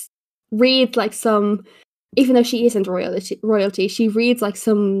she just reads like some, even though she isn't royalty, she reads like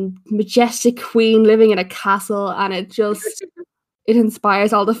some majestic queen living in a castle, and it just it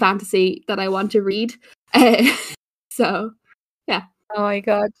inspires all the fantasy that I want to read. So, yeah. Oh my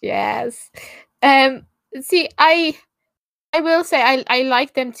god, yes. See, I will say I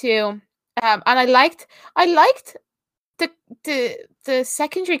like them too. And I liked the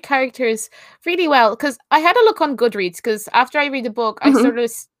secondary characters really well, because I had a look on Goodreads, because after I read the book, I started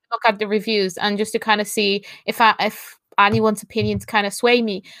to look at the reviews and just to kind of see if anyone's opinions kind of sway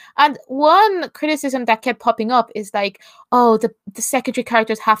me. And one criticism that kept popping up is like, oh, the secondary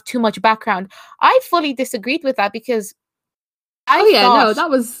characters have too much background. I fully disagreed with that, because no, that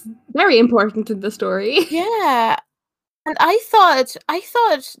was very important to the story. Yeah. And I thought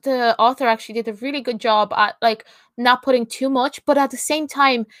the author actually did a really good job at like not putting too much, but at the same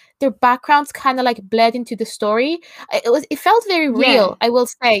time, their backgrounds kind of like bled into the story. It felt very real, I will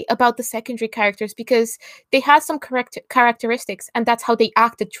say, about the secondary characters, because they had some correct characteristics, and that's how they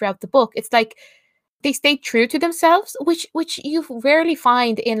acted throughout the book. It's like they stayed true to themselves, which you rarely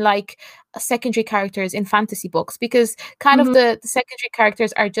find in like secondary characters in fantasy books, because kind of the secondary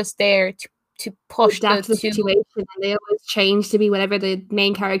characters are just there to push adapt to the situation, and they always change to be whatever the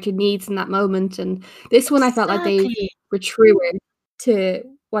main character needs in that moment. And this one, I felt like they were truer to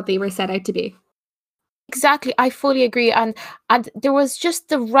what they were set out to be. Exactly, I fully agree, and there was just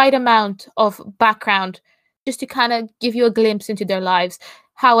the right amount of background just to kind of give you a glimpse into their lives.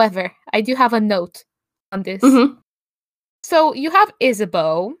 However, I do have a note on this. Mm-hmm. So you have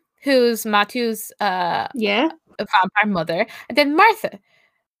Isabeau, who's Matthew's Yeah. vampire mother, and then Martha,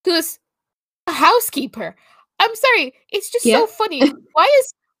 who's a housekeeper. I'm sorry, it's just Yeah. so funny.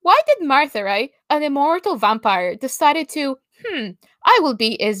 Why did Martha, right, an immortal vampire, decided to, I will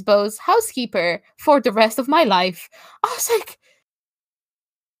be Isabeau's housekeeper for the rest of my life? I was like,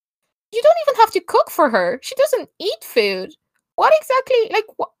 you don't even have to cook for her. She doesn't eat food. What exactly? Like,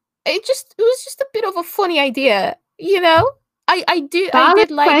 what? It was just a bit of a funny idea, you know. I Valid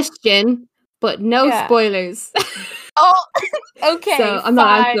did like, question, but no yeah. spoilers. Oh, okay, So I'm not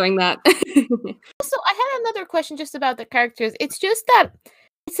fine. answering that. Also, I had another question just about the characters. It's just that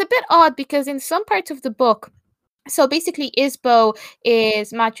it's a bit odd because in some parts of the book, so basically Isabeau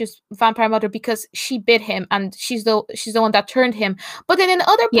is Matthew's vampire mother because she bit him and she's the one that turned him. But then in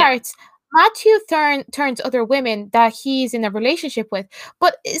other Yeah. parts, Matthew turns other women that he's in a relationship with.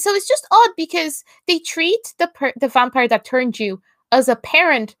 But so it's just odd because they treat the vampire that turned you as a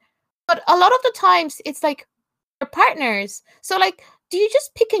parent, but a lot of the times it's like your partners. So like, do you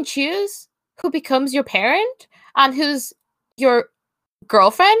just pick and choose who becomes your parent and who's your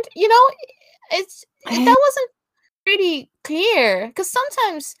girlfriend? You know, that wasn't really clear because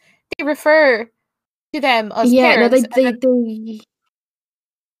sometimes they refer to them as Yeah, no, parents.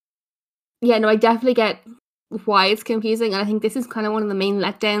 yeah, no, I definitely get why it's confusing, and I think this is kind of one of the main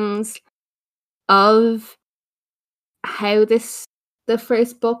letdowns of how the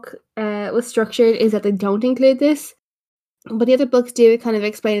first book was structured, is that they don't include this, but the other books do kind of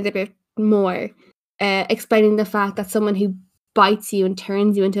explain it a bit more, explaining the fact that someone who bites you and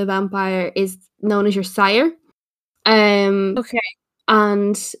turns you into a vampire is known as your sire. Okay.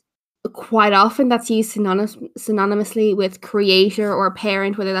 And quite often that's used synonymously with creator or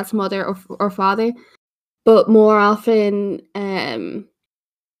parent, whether that's mother or father. But more often,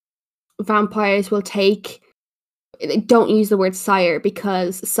 vampires will don't use the word sire,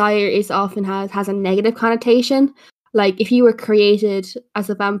 because sire is often has a negative connotation. Like if you were created as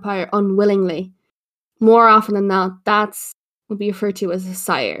a vampire unwillingly, more often than not, that's would be referred to as a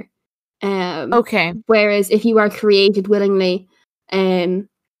sire. Okay. Whereas if you are created willingly,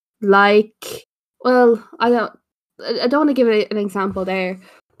 like, well, I don't want to give an example there,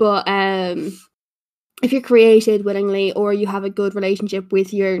 but if you're created willingly or you have a good relationship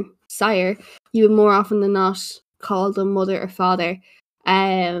with your sire, you would more often than not call them mother or father.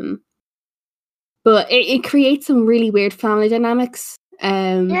 But it creates some really weird family dynamics.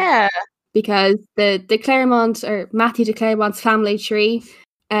 Yeah. Because the Claremont, or Matthew de Claremont's family tree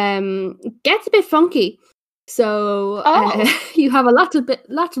gets a bit funky. So Oh. you have a lot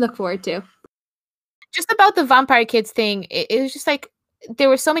to look forward to. Just about the vampire kids thing, it was just like there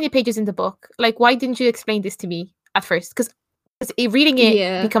were so many pages in the book. Like, why didn't you explain this to me at first? Because reading it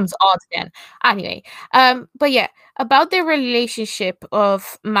Yeah. becomes odd then. Anyway, but yeah, about the relationship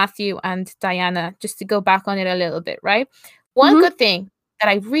of Matthew and Diana, just to go back on it a little bit, right? One Mm-hmm. good thing that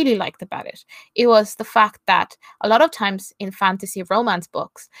I really liked about it was the fact that a lot of times in fantasy romance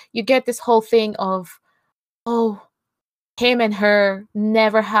books, you get this whole thing of, oh, him and her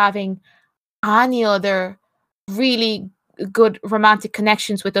never having any other really good romantic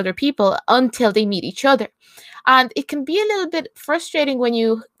connections with other people until they meet each other. And it can be a little bit frustrating when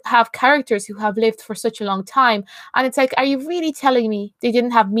you have characters who have lived for such a long time. And it's like, are you really telling me they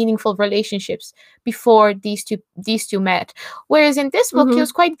didn't have meaningful relationships before these two met? Whereas in this book, it Mm-hmm.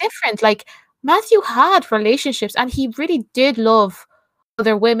 was quite different. Like Matthew had relationships and he really did love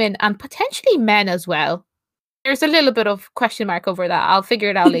other women and potentially men as well. There's a little bit of question mark over that. I'll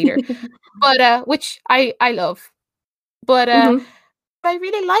figure it out later. But which I love. But Mm-hmm. I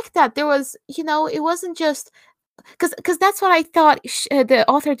really like that. There was, it wasn't just because that's what I thought the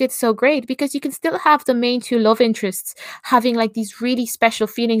author did so great, because you can still have the main two love interests having like these really special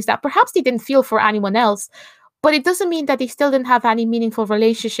feelings that perhaps they didn't feel for anyone else, but it doesn't mean that they still didn't have any meaningful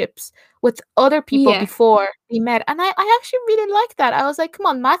relationships with other people Yeah. before they met. And I actually really like that. I was like, come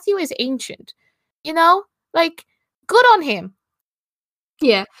on, Matthew is ancient, you know, like good on him,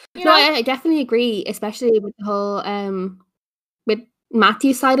 Yeah. you No, know. I definitely agree, especially with the whole with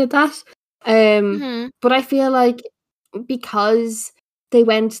Matthew's side of that. Hmm. But I feel like because they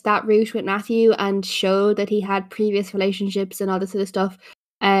went that route with Matthew and showed that he had previous relationships and all this sort of stuff,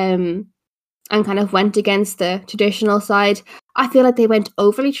 and kind of went against the traditional side, I feel like they went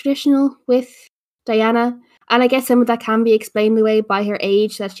overly traditional with Diana. And I guess some of that can be explained away by her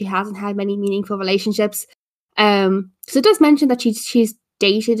age, that she hasn't had many meaningful relationships. So it does mention that she's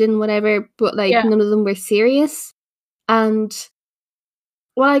dated and whatever, but like Yeah. none of them were serious. And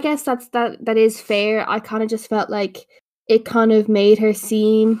well, I guess that is fair. I kind of just felt like it kind of made her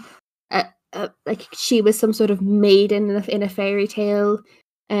seem like she was some sort of maiden in a fairy tale.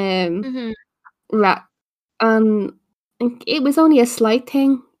 Mhm. Ra- it was only a slight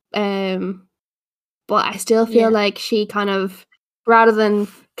thing. But I still feel Yeah. like she kind of, rather than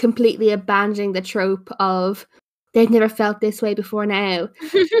completely abandoning the trope of they've never felt this way before now,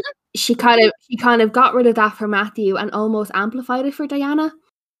 she kind of got rid of that for Matthew and almost amplified it for Diana.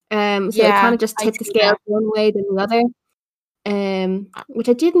 So it kind Yeah, of just I tipped the see scale that. one way than the other. Which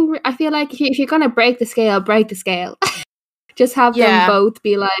I didn't. I feel like if you're gonna break the scale, break the scale. Just have them Yeah. both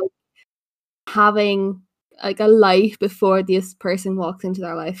be like having like a life before this person walks into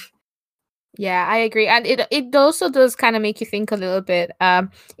their life. Yeah, I agree. And it also does kind of make you think a little bit.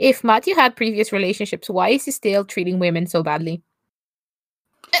 If Matthew had previous relationships, why is he still treating women so badly?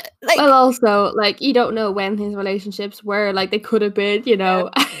 Well, Like, also, like, you don't know when his relationships were. Like, they could have been,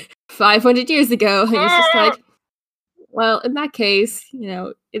 500 years ago. And it's just like, well, in that case,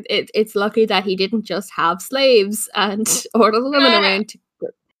 it's lucky that he didn't just have slaves and order the women around to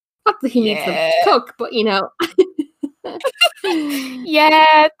cook. Not that he needs them yeah. to cook, but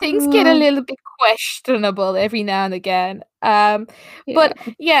Yeah, things get a Uh, little bit questionable every now and again. yeah. But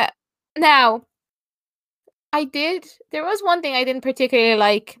yeah, now there was one thing I didn't particularly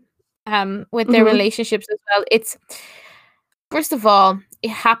like with their Hmm. relationships as well. It's first of all, it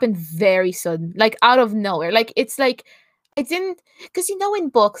happened very sudden, like out of nowhere. Like it's like I didn't because in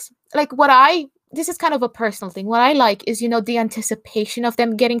books, like this is kind of a personal thing. What I like is the anticipation of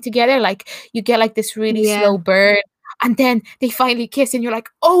them getting together. Like you get like this really Yeah. slow burn, and then they finally kiss, and you're like,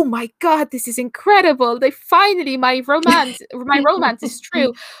 oh my god, this is incredible. They finally my romance is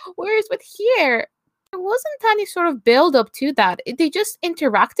true. Whereas with here, there wasn't any sort of build up to that. They just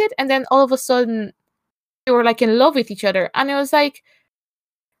interacted, and then all of a sudden they were like in love with each other, and it was like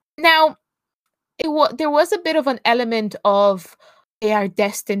now there was a bit of an element of they are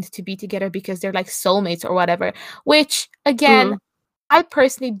destined to be together because they're like soulmates or whatever, which again, Mhm. I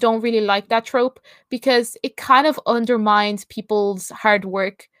personally don't really like that trope because it kind of undermines people's hard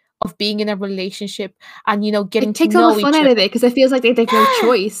work of being in a relationship and getting It to takes all the know fun each out other. of it because it feels like they have no Yeah,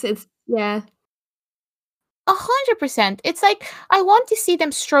 choice. It's, yeah. 100%. It's like I want to see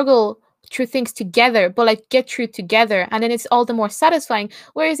them struggle through things together, but like get through together, and then it's all the more satisfying.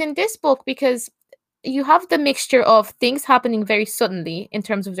 Whereas in this book, because you have the mixture of things happening very suddenly in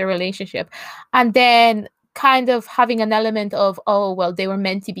terms of their relationship, and then kind of having an element of, oh well, they were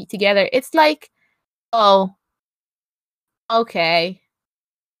meant to be together. It's like, oh, okay,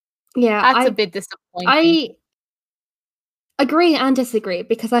 Yeah, that's a I bit disappointing. I agree and disagree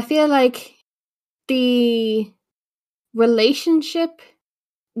because I feel like the relationship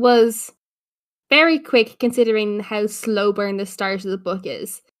was very quick considering how slow burn the start of the book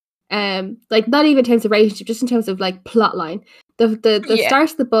is. Like not even in terms of relationship, just in terms of like plot line. The Yeah.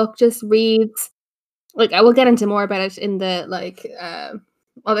 start of the book just reads like I will get into more about it in the like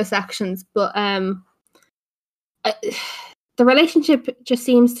other sections, but I, the relationship just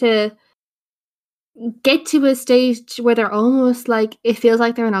seems to get to a stage where they're almost like it feels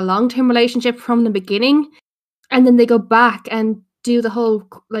like they're in a long-term relationship from the beginning, and then they go back and do the whole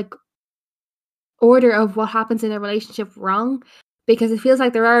like order of what happens in a relationship wrong because it feels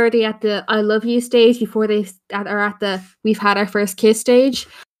like they're already at the I love you stage before they are at the we've had our first kiss stage,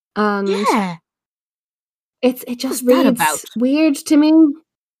 and Yeah. it What was just that about? reads weird to me.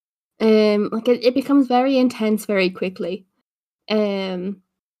 Like it becomes very intense very quickly, and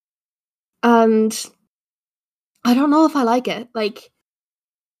I don't know if I like it. Like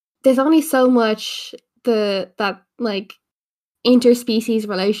there's only so much that like interspecies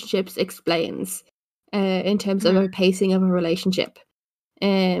relationships explains in terms of Mhm. a pacing of a relationship.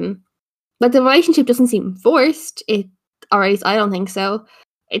 Um, like the relationship doesn't seem forced. Or at least I don't think so.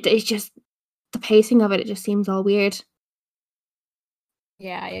 It's just the pacing of it. It just seems all weird.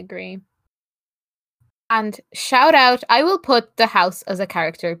 Yeah, I agree. And shout out, I will put the house as a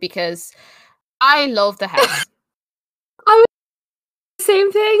character because I love the house. I was the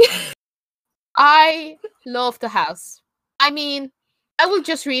same thing. I love the house. I mean, I will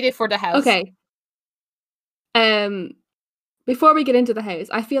just read it for the house. Okay. Um, before we get into the house,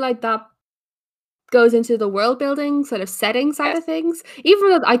 I feel like that goes into the world building sort of setting side Yes. of things. Even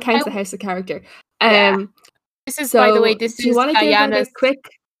though I count I the house a character. Yeah. Um, This is, by the way, so this do you is want to give like a Diana's. quick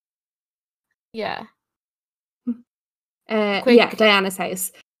Yeah. yeah, Quick. Diana's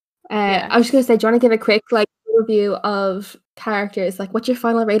house. Yeah. I was just gonna say, do you want to give a quick like overview of characters? Like, what's your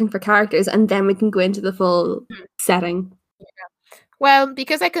final rating for characters, and then we can go into the full Mm. setting. Well,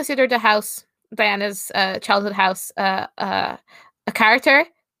 because I consider the house, Diana's childhood house, a character,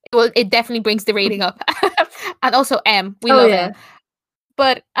 it definitely brings the rating up. And also M, we love M.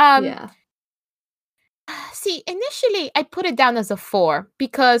 But yeah. see, initially I put it down as a 4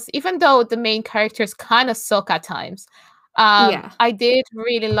 because even though the main characters kind of suck at times, I did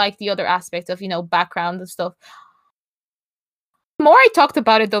really like the other aspect of, background and stuff. The more I talked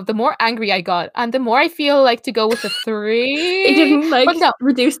about it, though, the more angry I got, and the more I feel like to go with a 3. It didn't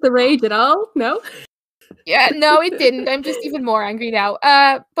reduce the rage at all. No. Yeah, no, it didn't. I'm just even more angry now.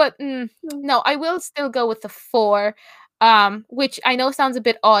 But no, I will still go with the 4. Which I know sounds a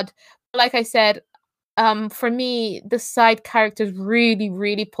bit odd. But like I said, for me, the side characters really,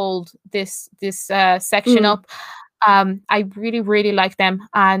 really pulled this section up. I really, really like them,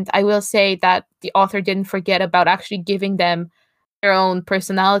 and I will say that the author didn't forget about actually giving them their own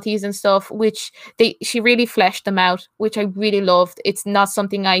personalities and stuff, which she really fleshed them out, which I really loved. It's not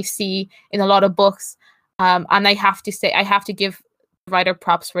something I see in a lot of books, and I have to give the writer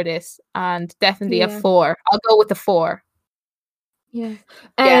props for this, and definitely a 4. I'll go with the 4. Yeah.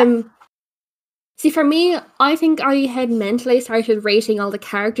 See, for me, I think I had mentally started rating all the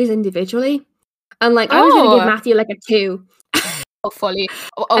characters individually, and I was going to give Matthew a 2. Hopefully,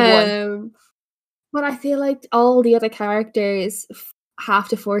 a 1. But I feel like all the other characters have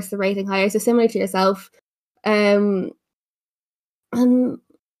to force the rating higher. So similar to yourself, and I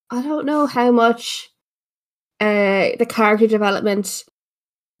don't know how much the character development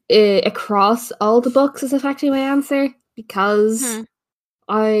across all the books is affecting my answer, because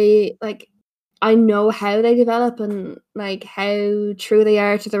I know how they develop and how true they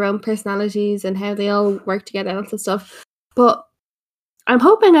are to their own personalities and how they all work together and all that stuff. But I'm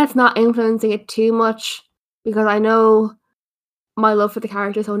hoping that's not influencing it too much, because I know my love for the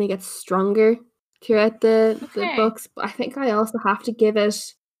characters only gets stronger throughout the books. But I think I also have to give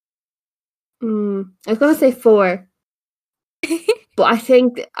it. I was going to say 4, but I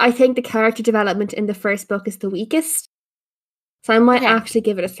think the character development in the first book is the weakest, so I might actually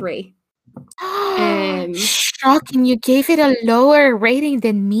give it a 3. Shocking! You gave it a lower rating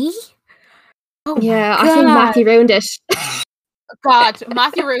than me. Oh yeah, I think Matthew ruined it. God,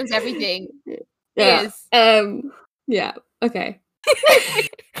 Matthew ruins everything. Yeah. Yeah. Okay.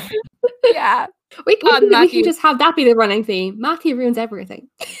 Yeah. We can just have that be the running theme. Matthew ruins everything.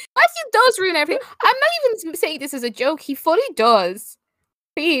 Matthew does ruin everything. I'm not even saying this as a joke. He fully does.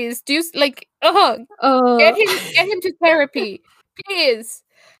 Please, do get him to therapy, please.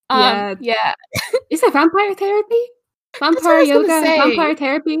 Yeah. Is that vampire therapy? Vampire yoga, vampire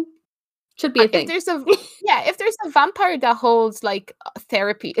therapy should be a thing. If there's a vampire that holds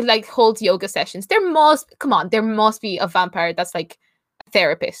therapy, holds yoga sessions, there must be a vampire that's a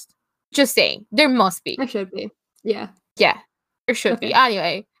therapist. Just saying, there must be. There should be. Yeah, there should be.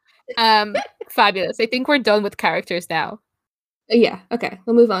 Anyway, fabulous. I think we're done with characters now. Yeah. Okay,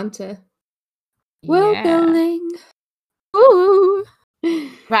 we'll move on to world building. Ooh.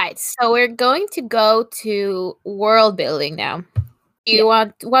 Right. So we're going to go to world building now.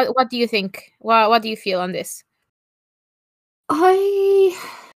 What do you think? What do you feel on this? I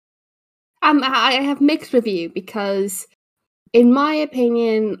have mixed review, because in my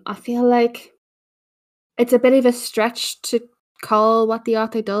opinion, I feel like it's a bit of a stretch to call what the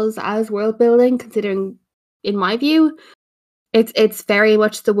author does as world building, considering, in my view, it's very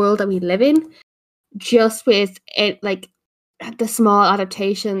much the world that we live in, just with it the small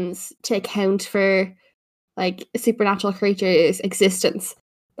adaptations to account for supernatural creatures' existence.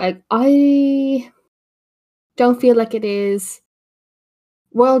 I don't feel like it is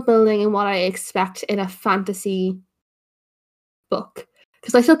world building in what I expect in a fantasy book,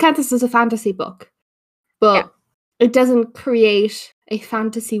 because I still count this as a fantasy book, but it doesn't create a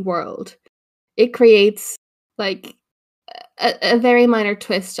fantasy world. It creates a very minor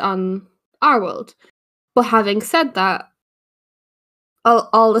twist on our world. But having said that,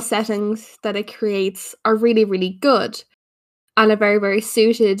 all the settings that it creates are really, really good and are very, very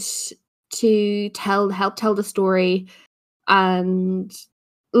suited to help tell the story. And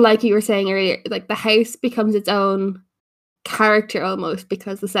like you were saying earlier, the house becomes its own character almost,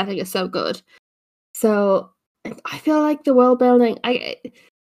 because the setting is so good. So I feel like the world building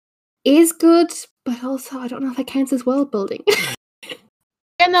is good, but also I don't know if it counts as world building.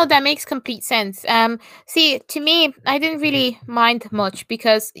 Yeah, no, that makes complete sense. See, to me, I didn't really mind much,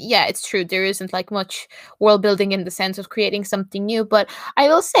 because it's true, there isn't much world building in the sense of creating something new. But I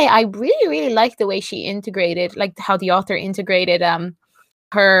will say I really, really like the way she integrated, how the author integrated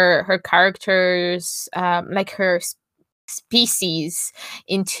her characters, her species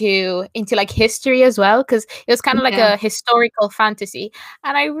into like history as well, because it was kind of like a historical fantasy,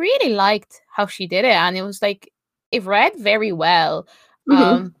 and I really liked how she did it, and it was like it read very well.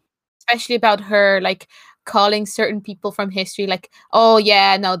 Especially about her like calling certain people from history like, oh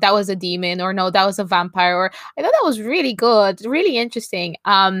yeah, no, that was a demon, or no, that was a vampire, or I thought that was really good, really interesting.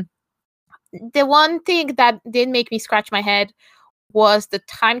 The one thing that did make me scratch my head was the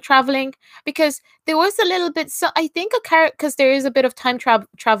time traveling, because there was a little bit, so I think because there is a bit of time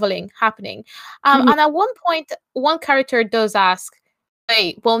traveling happening, and at one point one character does ask,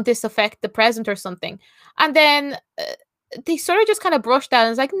 wait, won't this affect the present or something, and then they sort of just kind of brush that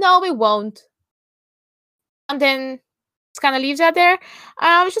and it's like, no, it won't, and then it kind of leaves that there.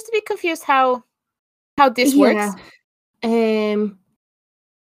 I was just a bit confused how this works. It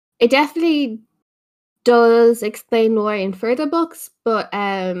definitely does explain more in further books, but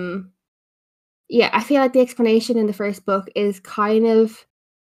I feel like the explanation in the first book is kind of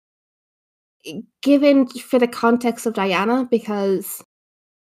given for the context of Diana, because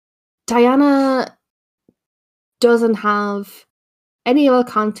Diana doesn't have any other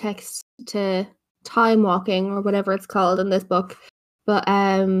context to time walking or whatever it's called in this book, but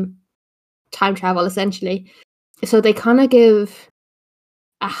time travel essentially. So they kind of give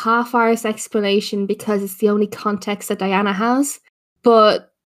a half-hour's explanation because it's the only context that Diana has,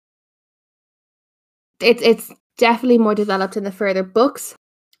 but it's definitely more developed in the further books.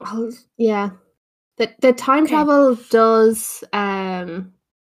 Oh, yeah, the time travel does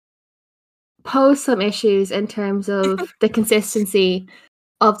pose some issues in terms of the consistency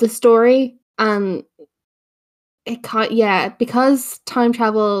of the story, and it because time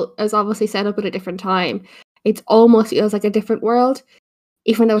travel is obviously set up at a different time. It almost feels like a different world,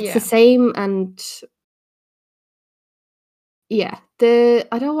 even though it's the same. And I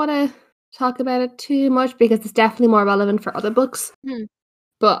don't want to talk about it too much because it's definitely more relevant for other books.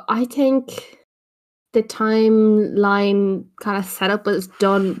 But I think the timeline kind of setup was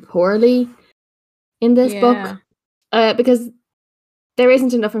done poorly in this book, because there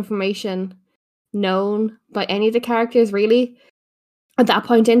isn't enough information known by any of the characters really at that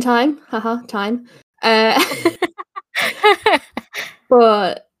point in time. Time.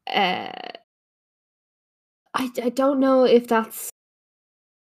 But I don't know if that's...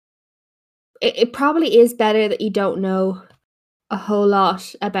 It probably is better that you don't know a whole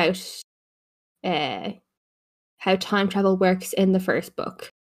lot about how time travel works in the first book.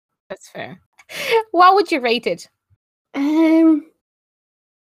 That's fair. What would you rate it? I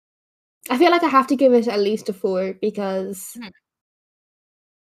feel like I have to give it at least a 4 because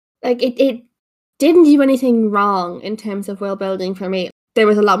like it didn't do anything wrong in terms of world building for me. There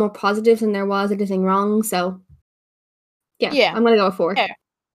was a lot more positives than there was anything wrong. So yeah. I'm gonna go with 4.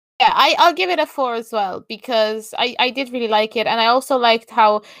 Yeah, I'll give it a 4 as well, because I did really like it, and I also liked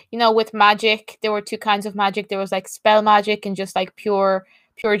how, with magic, there were 2 kinds of magic. There was like spell magic and just like pure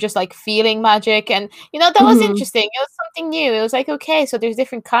just like feeling magic, and that was interesting. It was something new. It was like, okay, so there's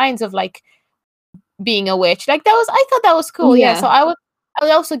different kinds of like being a witch. Like I thought that was cool. Yeah, so I would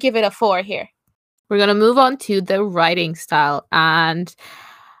also give it a 4 here. We're gonna move on to the writing style, and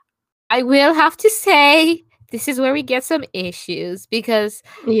I will have to say, this is where we get some issues, because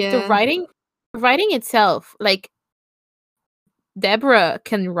the writing itself, like, Deborah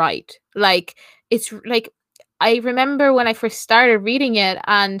can write. Like, it's like, I remember when I first started reading it,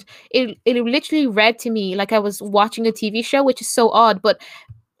 and it literally read to me like I was watching a TV show, which is so odd, but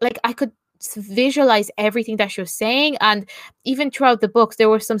like I could visualize everything that she was saying. And even throughout the books, there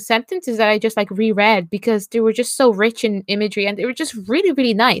were some sentences that I just like reread because they were just so rich in imagery, and they were just really,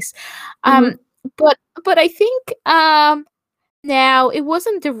 really nice. But I think now it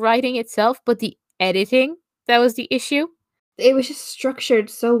wasn't the writing itself, but the editing that was the issue. It was just structured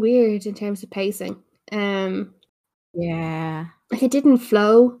so weird in terms of pacing. Yeah, like it didn't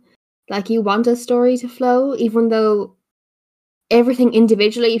flow like you want a story to flow, even though everything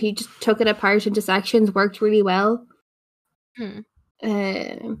individually, if you just took it apart into sections, worked really well. Because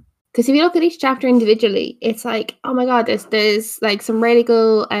if you look at each chapter individually, it's like, oh my god, there's like some really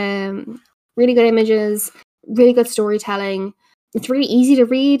good images, really good storytelling. It's really easy to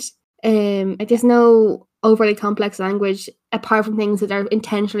read. There's no overly complex language, apart from things that are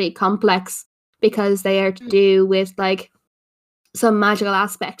intentionally complex because they are to do with like some magical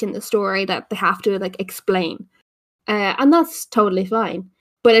aspect in the story that they have to like explain. And that's totally fine.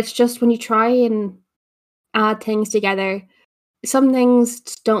 But it's just when you try and add things together, some things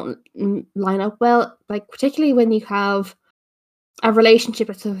don't line up well. Like particularly when you have a relationship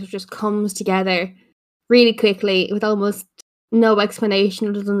that sort of just comes together really quickly with almost no explanation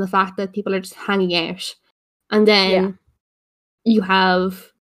other than the fact that people are just hanging out. And then you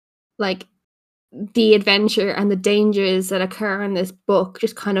have like the adventure and the dangers that occur in this book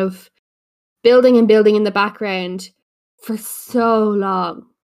just kind of building and building in the background for so long.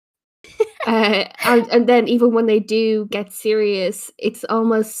 And then even when they do get serious, it's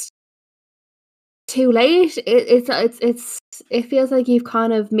almost too late. It feels like you've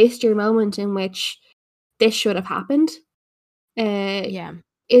kind of missed your moment in which this should have happened. Yeah.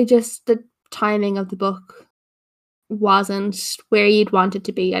 It just, the timing of the book wasn't where you'd want it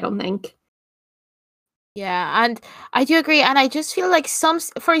to be, I don't think. Yeah, and I do agree, and I just feel like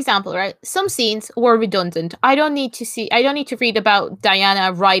for example, right, some scenes were redundant. I don't need to read about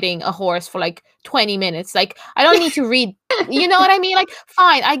Diana riding a horse for like 20 minutes. Like, I don't need to read, you know what I mean? Like,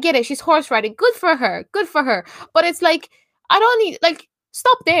 fine, I get it. She's horse riding. Good for her. Good for her. But it's like, I don't need, like,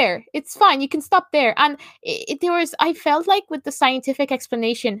 stop there. It's fine. You can stop there. And I felt like with the scientific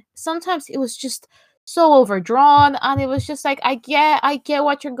explanation, sometimes it was just so overdrawn, and it was just like, I get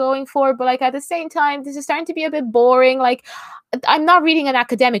what you're going for, but like at the same time, this is starting to be a bit boring. Like, I'm not reading an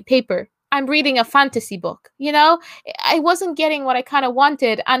academic paper, I'm reading a fantasy book, you know. I wasn't getting what I kind of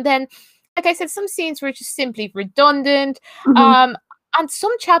wanted, and then, like I said, some scenes were just simply redundant. And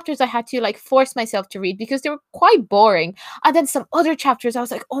some chapters I had to like force myself to read because they were quite boring, and then some other chapters I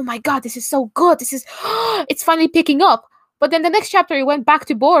was like, oh my god, this is so good, this is it's finally picking up. But then the next chapter it went back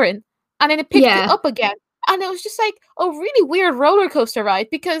to boring, and then it picked it up again. And it was just like a really weird roller coaster ride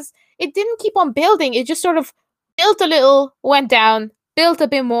because it didn't keep on building. It just sort of built a little, went down, built a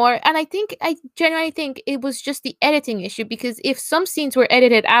bit more. And I genuinely think it was just the editing issue, because if some scenes were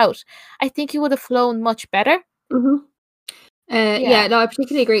edited out, I think it would have flown much better. Yeah, no, I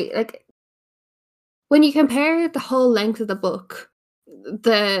particularly agree. Like, when you compare the whole length of the book,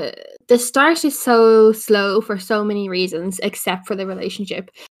 the start is so slow for so many reasons, except for the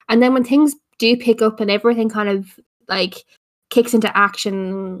relationship. And then when things do pick up and everything kind of like kicks into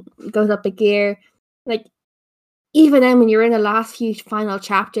action, goes up a gear, like even then when you're in the last few final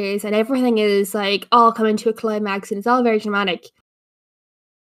chapters and everything is like all coming to a climax and it's all very dramatic,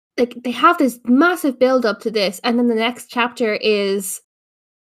 like they have this massive build up to this, and then the next chapter is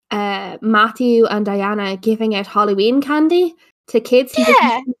Matthew and Diana giving out Halloween candy to kids who just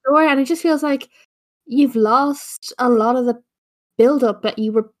in the store, and it just feels like you've lost a lot of the build up that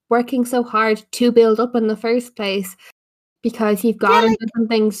you were working so hard to build up in the first place, because you've got into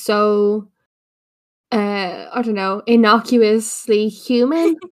something so I don't know, innocuously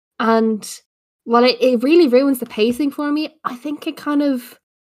human. And while it really ruins the pacing for me, I think it kind of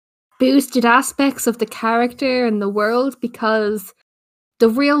boosted aspects of the character and the world, because the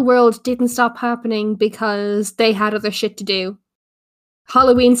real world didn't stop happening because they had other shit to do.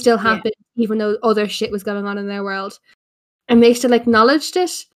 Halloween still happened, even though other shit was going on in their world. And they still acknowledged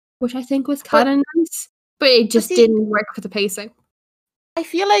it, which I think was kind of nice. But it just didn't work for the pacing. I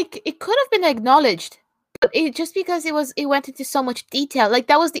feel like it could have been acknowledged, but just because it went into so much detail, like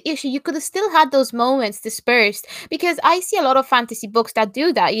that was the issue. You could have still had those moments dispersed, because I see a lot of fantasy books that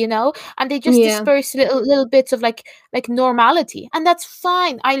do that, you know, and they just disperse little bits of like normality, and that's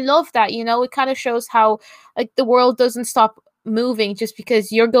fine. I love that, you know. It kind of shows how like the world doesn't stop moving just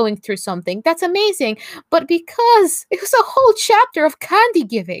because you're going through something. That's amazing. But because it was a whole chapter of candy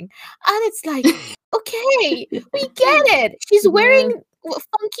giving, and it's like, okay, we get it. She's wearing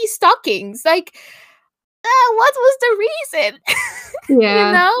funky stockings. Like, what was the reason? You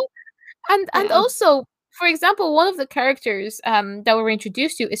know? And also, for example, one of the characters that we were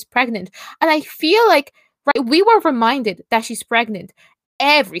introduced to is pregnant. And I feel like we were reminded that she's pregnant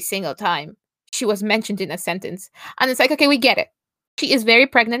every single time she was mentioned in a sentence. And it's like, okay, we get it. She is very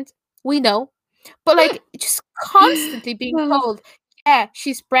pregnant. We know. But like, just constantly being told, yeah,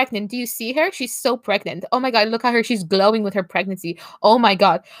 she's pregnant. Do you see her? She's so pregnant. Oh my god, look at her. She's glowing with her pregnancy. Oh my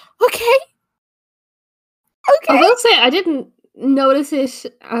god. Okay. I will say I didn't notice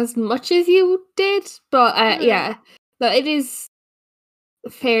it as much as you did, but yeah, but it is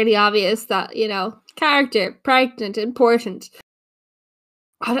fairly obvious that, you know, character, pregnant, important.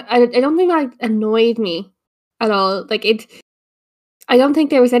 I don't think that annoyed me at all. Like, I don't think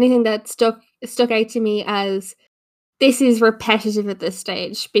there was anything that stuck out to me as this is repetitive at this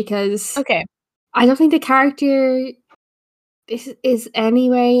stage, because I don't think the character is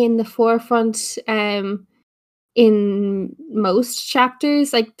anyway in the forefront in most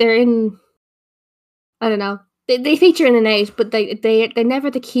chapters. Like, they're in, I don't know, they feature in and out, but they're never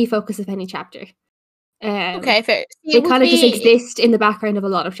the key focus of any chapter. Okay, fair. They kind of just exist in the background of a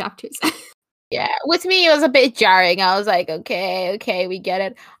lot of chapters. Yeah, with me it was a bit jarring. I was like, okay, we get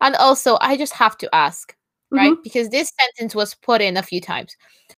it. And also, I just have to ask, right? Because this sentence was put in a few times.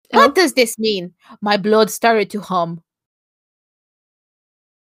 What does this mean? My blood started to hum.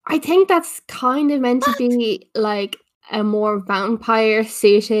 I think that's kind of meant to be like a more vampire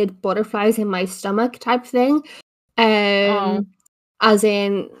suited butterflies in my stomach type thing. Oh. As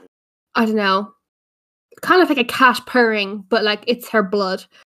in, I don't know, kind of like a cat purring, but like it's her blood.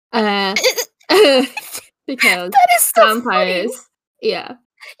 Uh, because That is so funny. vampires, yeah.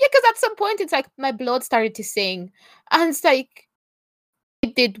 Yeah, because at some point it's like my blood started to sing, and it's like,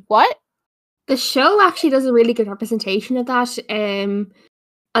 it did what? The show actually does a really good representation of that. And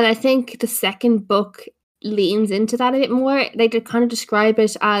I think the second book leans into that a bit more. They kind of describe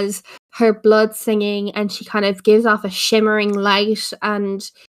it as her blood singing, and she kind of gives off a shimmering light, and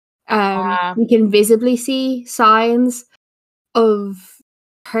we can visibly see signs of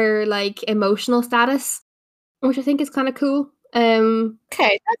her like emotional status, which I think is kind of cool. Okay,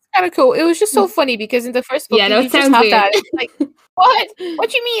 that's kind of cool. It was just so funny because in the first book, Yeah, no, you it just sounds have weird. that. It's like, what? What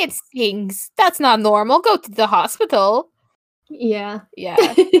do you mean it stings? That's not normal. Go to the hospital. Yeah. Yeah.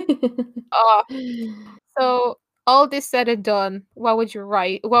 Oh, so all this said and done, what would you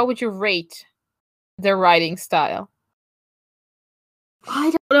write? What would you rate the writing style?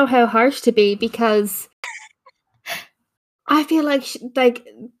 I don't know how harsh to be, because I feel like like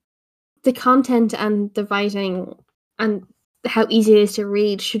the content and the writing and how easy it is to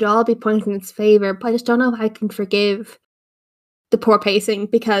read should all be pointed in its favor, but I just don't know if I can forgive the poor pacing,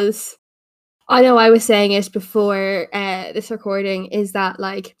 because I know I was saying it before this recording, is that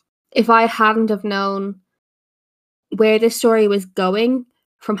like if I hadn't have known where this story was going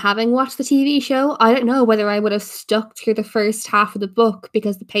from having watched the TV show, I don't know whether I would have stuck through the first half of the book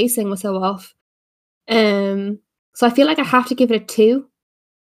because the pacing was so off. So I feel like I have to give it a 2.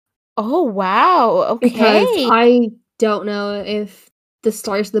 Oh, wow. Because Okay. I don't know if the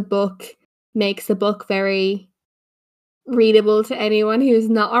start of the book makes the book very readable to anyone who's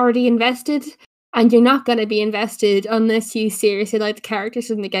not already invested, and you're not going to be invested unless you seriously like the characters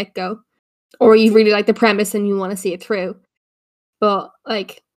from the get-go, or you really like the premise and you want to see it through. But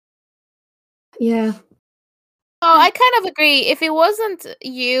like, yeah. Oh, I kind of agree. If it wasn't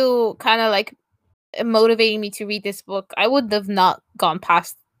you kind of like motivating me to read this book, I would have not gone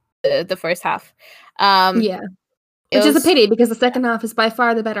past the first half. Yeah. It Which is a was, pity, because the second half is by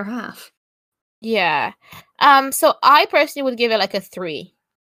far the better half. yeah. So I personally would give it like a 3.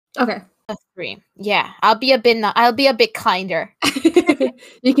 Okay. A 3. Yeah, I'll be a bit kinder.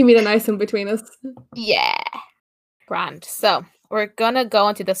 You can be the nice one between us. Yeah. Grand. So we're gonna go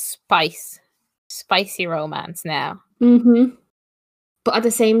into the spicy romance now. But at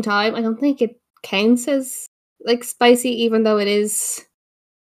the same time, I don't think it counts as like spicy, even though it is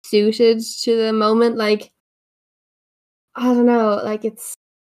suited to the moment. Like, I don't know, like it's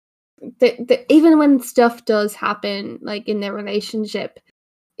even when stuff does happen, like in their relationship,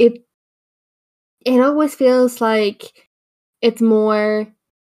 it always feels like it's more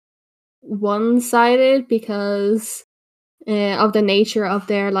one-sided, because of the nature of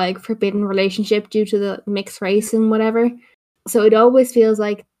their like forbidden relationship due to the mixed race and whatever. So it always feels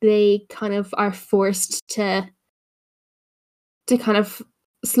like they kind of are forced to kind of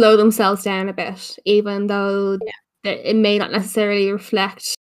slow themselves down a bit, even though it may not necessarily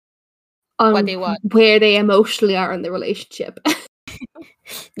reflect What on they want. where they emotionally are in the relationship.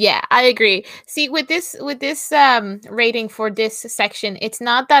 Yeah, I agree. See, with this rating for this section, it's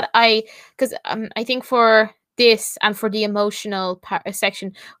not that because I think for this and for the emotional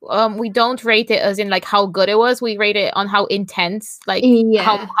section, we don't rate it as in like how good it was. We rate it on how intense, like Yeah.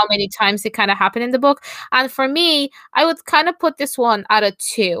 how many times it kind of happened in the book. And for me, I would kind of put this one at a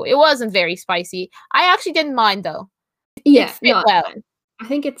 2. It wasn't very spicy. I actually didn't mind though. It Yeah, fit no, well. I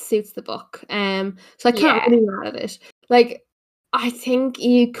think it suits the book. So I can't Yeah. really be mad at it. Like, I think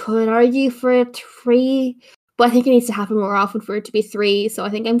you could argue for a 3, but I think it needs to happen more often for it to be 3. So I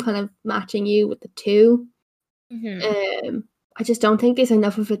think I'm kind of matching you with the 2. I just don't think there's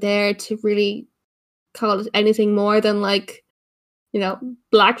enough of it there to really call it anything more than like,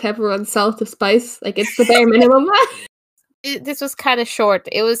 black pepper and salt of spice. Like, it's the bare minimum. This was kind of short.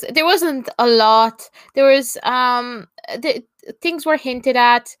 There wasn't a lot. There was things were hinted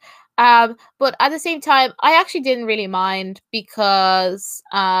at, but at the same time I actually didn't really mind because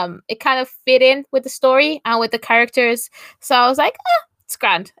it kind of fit in with the story and with the characters. So I was like, it's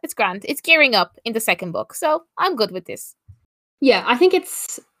grand. It's grand. It's gearing up in the second book. So I'm good with this. Yeah, I think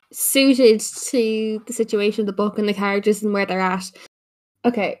it's suited to the situation of the book and the characters and where they're at.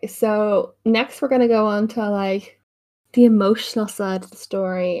 Okay, so next we're gonna go on to like the emotional side of the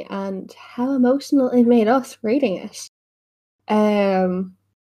story and how emotional it made us reading it.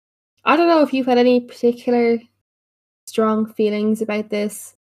 I don't know if you've had any particular strong feelings about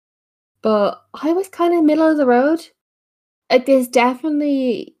this, but I was kind of middle of the road. there's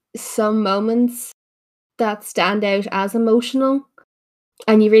definitely some moments that stand out as emotional,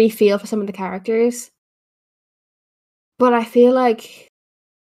 and you really feel for some of the characters. But I feel like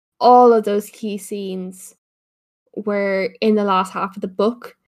all of those key scenes were in the last half of the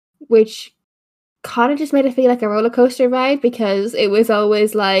book, which kind of just made it feel like a roller coaster ride, because it was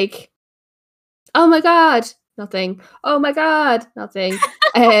always like, oh my god, nothing. Oh my god, nothing.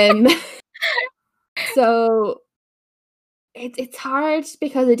 So it's hard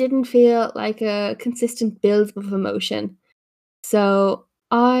because it didn't feel like a consistent build of emotion. So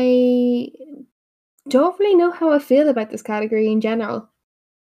I don't really know how I feel about this category in general.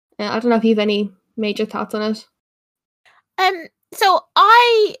 I don't know if you have any major thoughts on it. So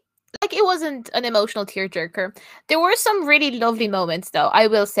I like, it wasn't an emotional tearjerker. There were some really lovely moments, though, I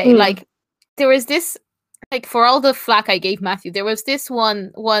will say. Like, there was this, like, for all the flack I gave Matthew, there was this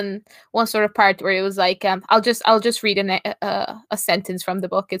one sort of part where it was like, I'll just read a sentence from the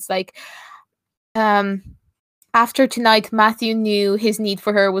book. It's like, after tonight, Matthew knew his need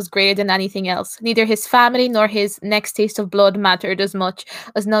for her was greater than anything else. Neither his family nor his next taste of blood mattered as much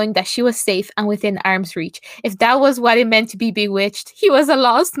as knowing that she was safe and within arm's reach. If that was what it meant to be bewitched, he was a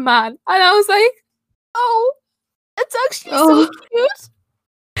lost man. And I was like, oh, it's actually so cute.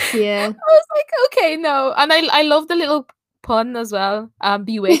 Yeah. I was like, okay, no. And I love the little pun as well.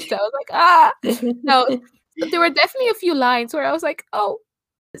 Bewitched. I was like, ah. No, there were definitely a few lines where I was like, oh,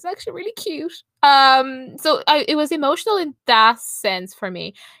 it's actually really cute. So it was emotional in that sense for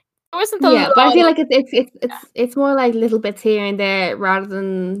me. There wasn't but I feel like it's more like little bits here and there rather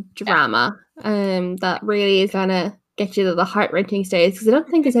than drama. That really is gonna get you to the heart-wrenching stage, because I don't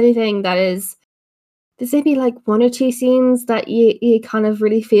think there's anything that is. There's maybe like one or two scenes that you kind of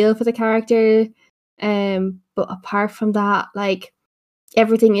really feel for the character, but apart from that, like,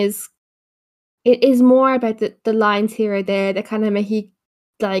 everything is. It is more about the lines here or there that kind of make you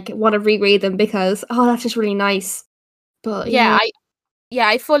like want to reread them because, oh, that's just really nice. But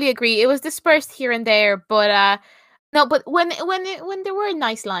I fully agree. It was dispersed here and there, but no, but when there were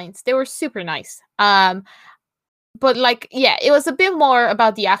nice lines, they were super nice. But like, yeah, it was a bit more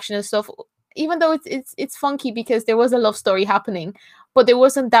about the action and stuff. Even though it's funky because there was a love story happening, but there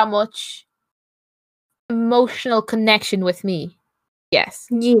wasn't that much emotional connection with me. Yes.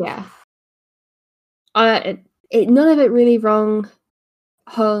 Yeah. None of it really rung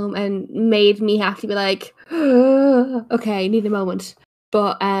home and made me have to be like, okay, need a moment.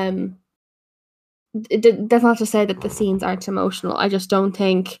 But that's not to say that the scenes aren't emotional. I just don't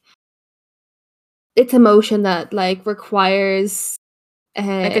think it's emotion that like requires like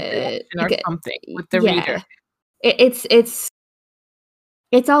a connection or something with the reader. It's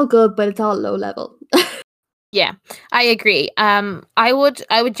all good, but it's all low level. Yeah, I agree. I would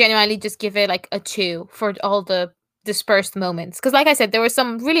genuinely just give it like a 2 for all the dispersed moments, because like I said, there were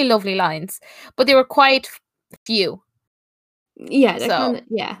some really lovely lines, but they were quite few. Yeah,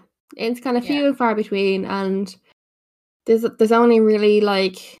 it's kind of few and far between, and there's only really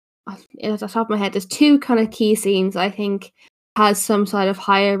like, at the top of my head, there's 2 kind of key scenes I think has some sort of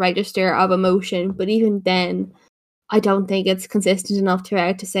higher register of emotion, but even then, I don't think it's consistent enough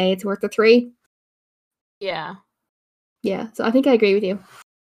throughout to say it's worth a 3. Yeah. Yeah, so I think I agree with you.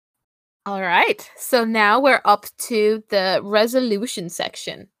 All right. So now we're up to the resolution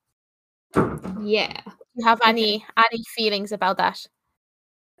section. Yeah. Do you have any feelings about that?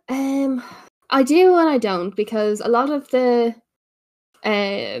 I do and I don't, because a lot of the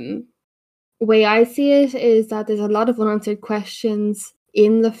way I see it is that there's a lot of unanswered questions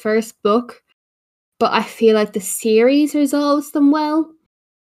in the first book, but I feel like the series resolves them well.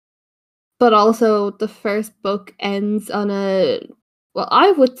 But also, the first book ends on what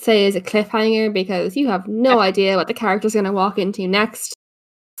I would say is a cliffhanger, because you have no idea what the character's going to walk into next.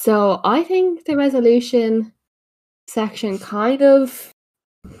 So I think the resolution section kind of,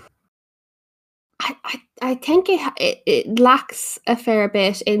 I think it lacks a fair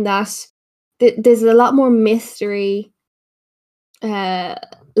bit in that there's a lot more mystery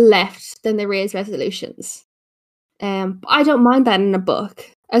left than there is resolutions. I don't mind that in a book,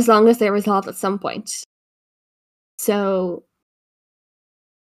 as long as they're resolved at some point. So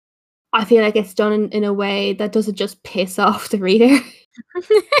I feel like it's done in a way that doesn't just piss off the reader.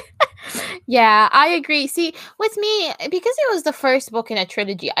 Yeah, I agree. See, with me, because it was the first book in a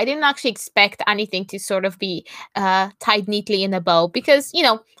trilogy, I didn't actually expect anything to sort of be tied neatly in a bow, because, you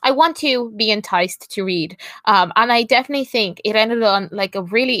know, I want to be enticed to read. And I definitely think it ended on like a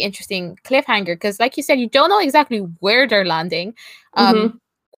really interesting cliffhanger, because like you said, you don't know exactly where they're landing,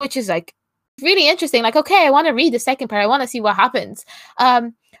 which is like really interesting. Like, okay, I want to read the second part. I want to see what happens.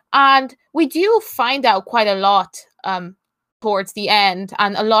 And we do find out quite a lot towards the end,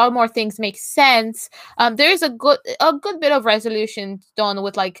 and a lot more things make sense. There is a good bit of resolution done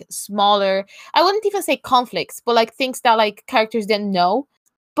with like smaller, I wouldn't even say conflicts, but like things that like characters didn't know.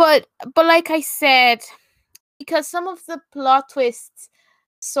 But like I said, because some of the plot twists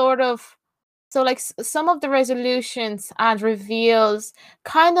sort of, so like some of the resolutions and reveals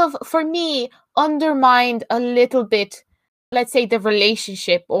kind of, for me, undermined a little bit, let's say, the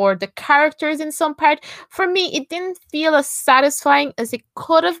relationship or the characters in some part. For me, it didn't feel as satisfying as it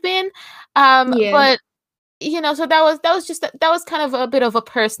could have been. But so that was kind of a bit of a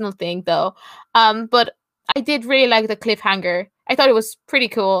personal thing, though. But I did really like the cliffhanger. I thought it was pretty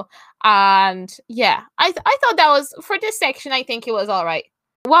cool. And yeah, I thought that was, for this section, I think it was all right.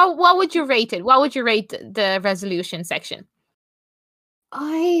 What would you rate it? What would you rate the resolution section?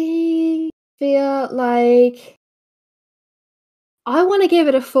 I feel like I want to give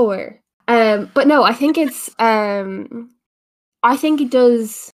it a 4. But no, I think it's I think it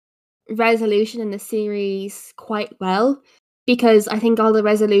does resolution in the series quite well, because I think all the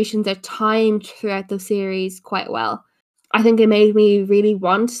resolutions are timed throughout the series quite well. I think it made me really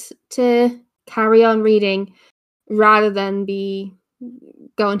want to carry on reading rather than be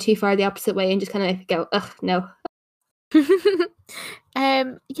going too far the opposite way and just kind of go, ugh, no.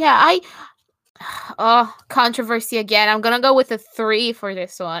 Yeah, controversy again. I'm gonna go with a 3 for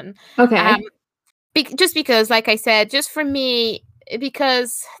this one. Okay. Just because, like I said, just for me,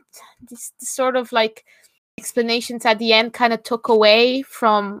 because this sort of like explanations at the end kind of took away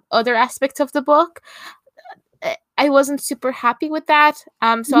from other aspects of the book. I wasn't super happy with that.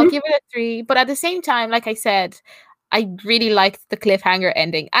 So I'll give it a 3. But at the same time, like I said, I really liked the cliffhanger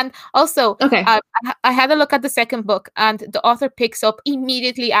ending. And also, I had a look at the second book, and the author picks up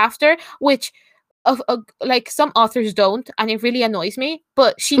immediately after, which like some authors don't, and it really annoys me.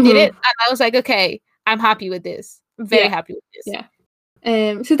 But she did it, and I was like, okay, I'm happy with this. I'm very happy with this.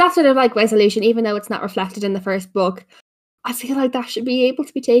 Yeah. So that sort of like resolution, even though it's not reflected in the first book, I feel like that should be able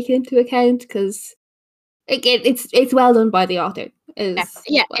to be taken into account, because it's well done by the author. It is.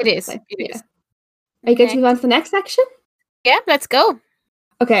 It is. Are you going to move on to the next section? Yeah, let's go.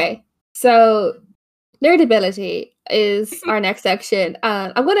 Okay, so nerdability is our next section.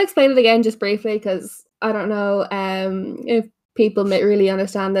 I'm going to explain it again just briefly, because I don't know if people may really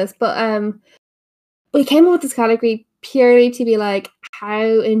understand this, but we came up with this category purely to be like, how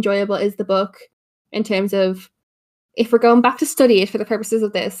enjoyable is the book in terms of, if we're going back to study it for the purposes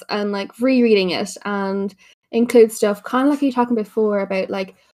of this and like rereading it, and include stuff kind of like you were talking before about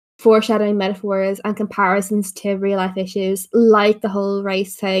like foreshadowing metaphors and comparisons to real life issues, like the whole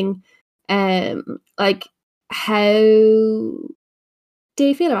race thing. Like, how do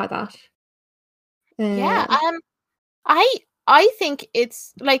you feel about that? I think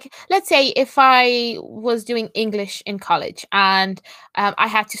it's like, let's say if I was doing English in college and I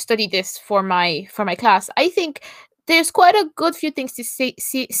had to study this for my class, I think there's quite a good few things to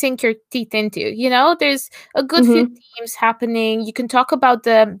sink your teeth into. There's a good few themes happening. You can talk about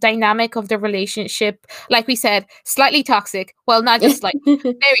the dynamic of the relationship. Like we said, slightly toxic. Well, not just like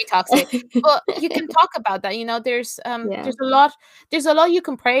very toxic, but you can talk about that. There's there's a lot you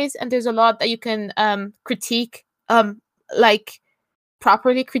can praise, and there's a lot that you can critique, like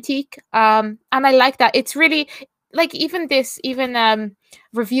properly critique. And I like that. It's really like, even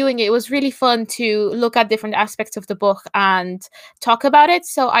reviewing it was really fun to look at different aspects of the book and talk about it.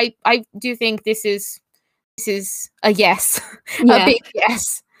 So I do think this is a yes. A big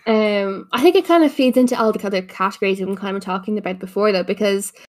yes. I think it kind of feeds into all the other categories we've been kind of talking about before, though,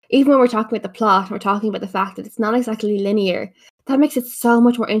 because even when we're talking about the plot, we're talking about the fact that it's not exactly linear. That makes it so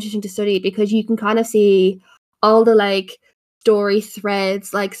much more interesting to study, because you can kind of see all the like story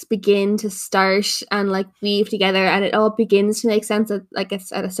threads like begin to start and like weave together, and it all begins to make sense at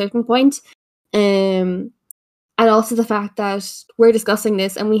a certain point. And also the fact that we're discussing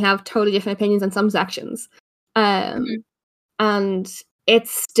this and we have totally different opinions on some sections, and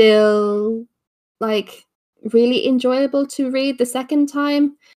it's still like really enjoyable to read the second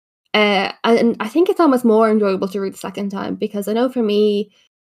time. And I think it's almost more enjoyable to read the second time, because I know for me,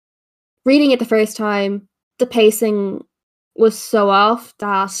 reading it the first time, the pacing was so off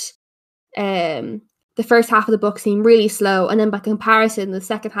that the first half of the book seemed really slow, and then by comparison, the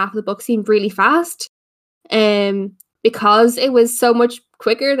second half of the book seemed really fast, because it was so much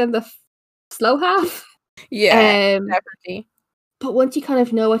quicker than the slow half. Yeah, definitely. But once you kind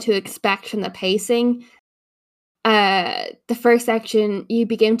of know what to expect from the pacing, the first section, you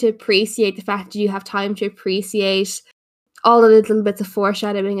begin to appreciate the fact that you have time to appreciate all the little bits of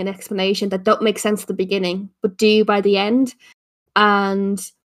foreshadowing and explanation that don't make sense at the beginning, but do by the end. And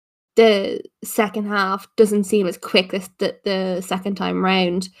the second half doesn't seem as quick as the second time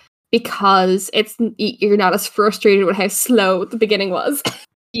round, because you're not as frustrated with how slow the beginning was.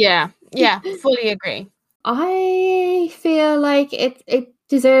 Yeah, fully agree. I feel like it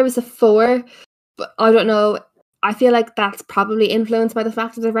deserves a 4, but I don't know. I feel like that's probably influenced by the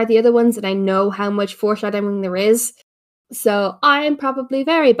fact that I've read the other ones and I know how much foreshadowing there is. So I'm probably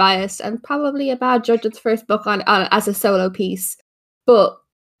very biased and probably a bad judge of the first book on as a solo piece. But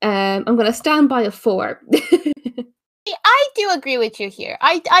I'm going to stand by a 4. I do agree with you here.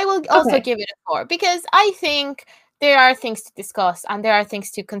 I will also give it a 4 because I think there are things to discuss and there are things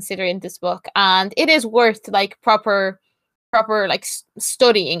to consider in this book, and it is worth like proper like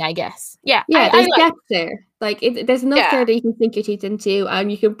studying, I guess. Yeah, there's depth there. Like there's enough there that you can sink your teeth into,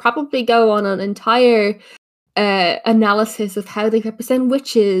 and you can probably go on an entire analysis of how they represent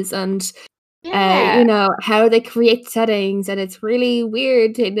witches and how they create settings. And it's really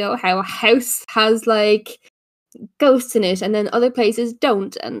weird to know how a house has like ghosts in it and then other places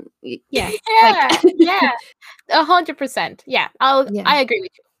don't. And 100%. Yeah, I agree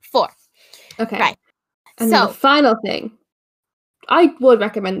with you. 4. Okay, right. And so, then the final thing, I would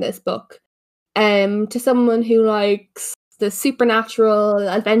recommend this book to someone who likes the supernatural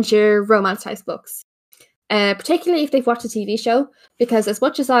adventure romance type books, particularly if they've watched a TV show, because as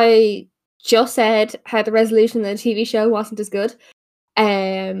much as I just said how the resolution of the TV show wasn't as good,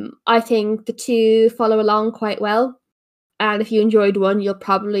 I think the two follow along quite well, and if you enjoyed one, you'll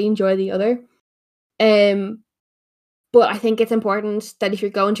probably enjoy the other. But I think it's important that if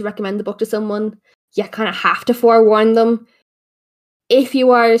you're going to recommend the book to someone, you kind of have to forewarn them. If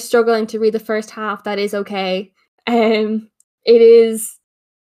you are struggling to read the first half, that is okay. It is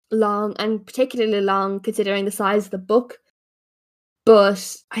long, and particularly long considering the size of the book.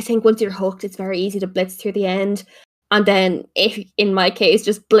 But I think once you're hooked, it's very easy to blitz through the end. And then, if in my case,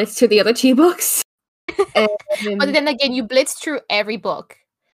 just blitz through the other 2 books. But then again, you blitz through every book.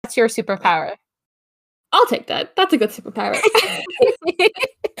 That's your superpower. I'll take that. That's a good superpower.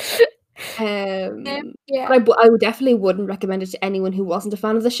 But I would definitely wouldn't recommend it to anyone who wasn't a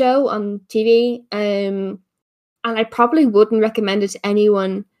fan of the show on TV. And I probably wouldn't recommend it to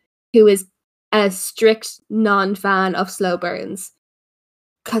anyone who is a strict non-fan of slow burns.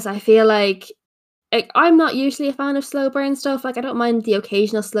 Because I feel like I'm not usually a fan of slow burn stuff. Like, I don't mind the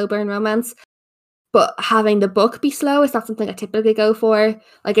occasional slow burn romance, but having the book be slow is not something I typically go for.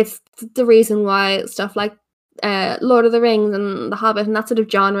 Like, it's the reason why stuff like Lord of the Rings and The Hobbit and that sort of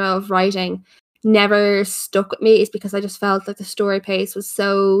genre of writing never stuck with me, is because I just felt like the story pace was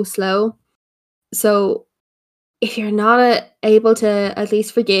so slow. So if you're not able to at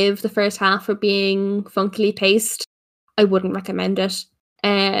least forgive the first half for being funkily paced, I wouldn't recommend it.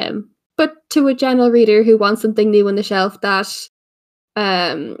 But to a general reader who wants something new on the shelf that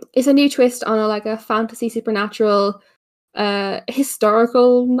is a new twist on a fantasy supernatural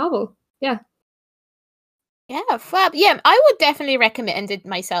historical novel. Yeah, fab. Yeah, I would definitely recommend it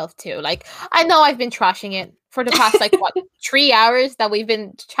myself too. Like, I know I've been trashing it for the past 3 hours that we've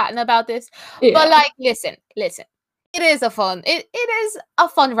been chatting about this. But like, listen. It is a fun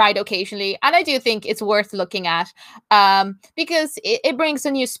ride occasionally, and I do think it's worth looking at, because it brings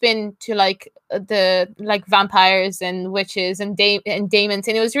a new spin to the vampires and witches and demons,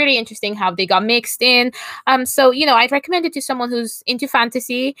 and it was really interesting how they got mixed in. So I'd recommend it to someone who's into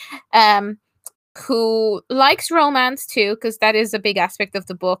fantasy, who likes romance too, because that is a big aspect of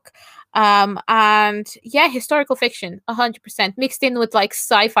the book, and historical fiction 100% mixed in with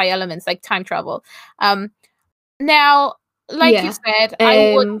sci-fi elements like time travel. Now, you said,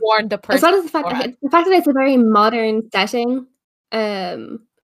 I would warn the person. As well as the fact that it's a very modern setting,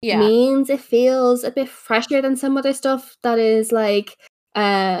 means it feels a bit fresher than some other stuff that is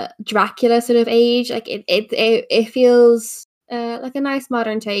Dracula sort of age. Like it feels like a nice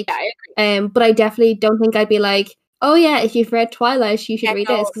modern take. Yeah, I agree. But I definitely don't think I'd be like, oh yeah, if you've read Twilight, you should read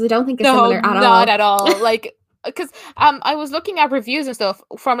this, because I don't think it's similar at all. Not at all. Because I was looking at reviews and stuff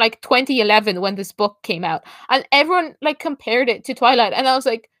from 2011 when this book came out, and everyone compared it to Twilight, and I was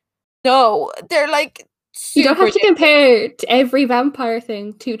like, no, they're you don't have to compare every vampire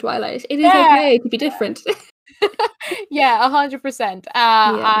thing to Twilight. It is okay to be different. 100%. And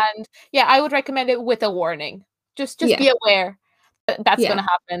I would recommend it with a warning. Just be aware that's gonna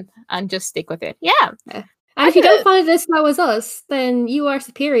happen, and just stick with it. And if you don't find it as slow as us, then you are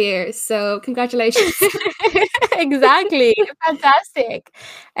superior. So congratulations. Exactly. Fantastic.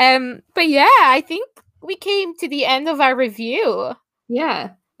 But I think we came to the end of our review.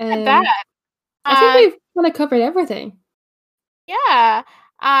 Yeah. At that. I think we've kind of covered everything. Yeah.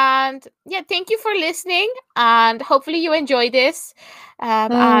 And yeah, thank you for listening, and hopefully you enjoy this.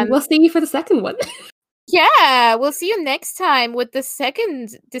 And we'll see you for the second one. yeah, we'll see you next time with the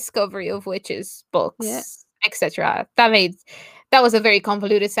second Discovery of Witches books, etc. That was a very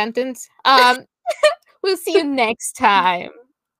convoluted sentence. We'll see you next time.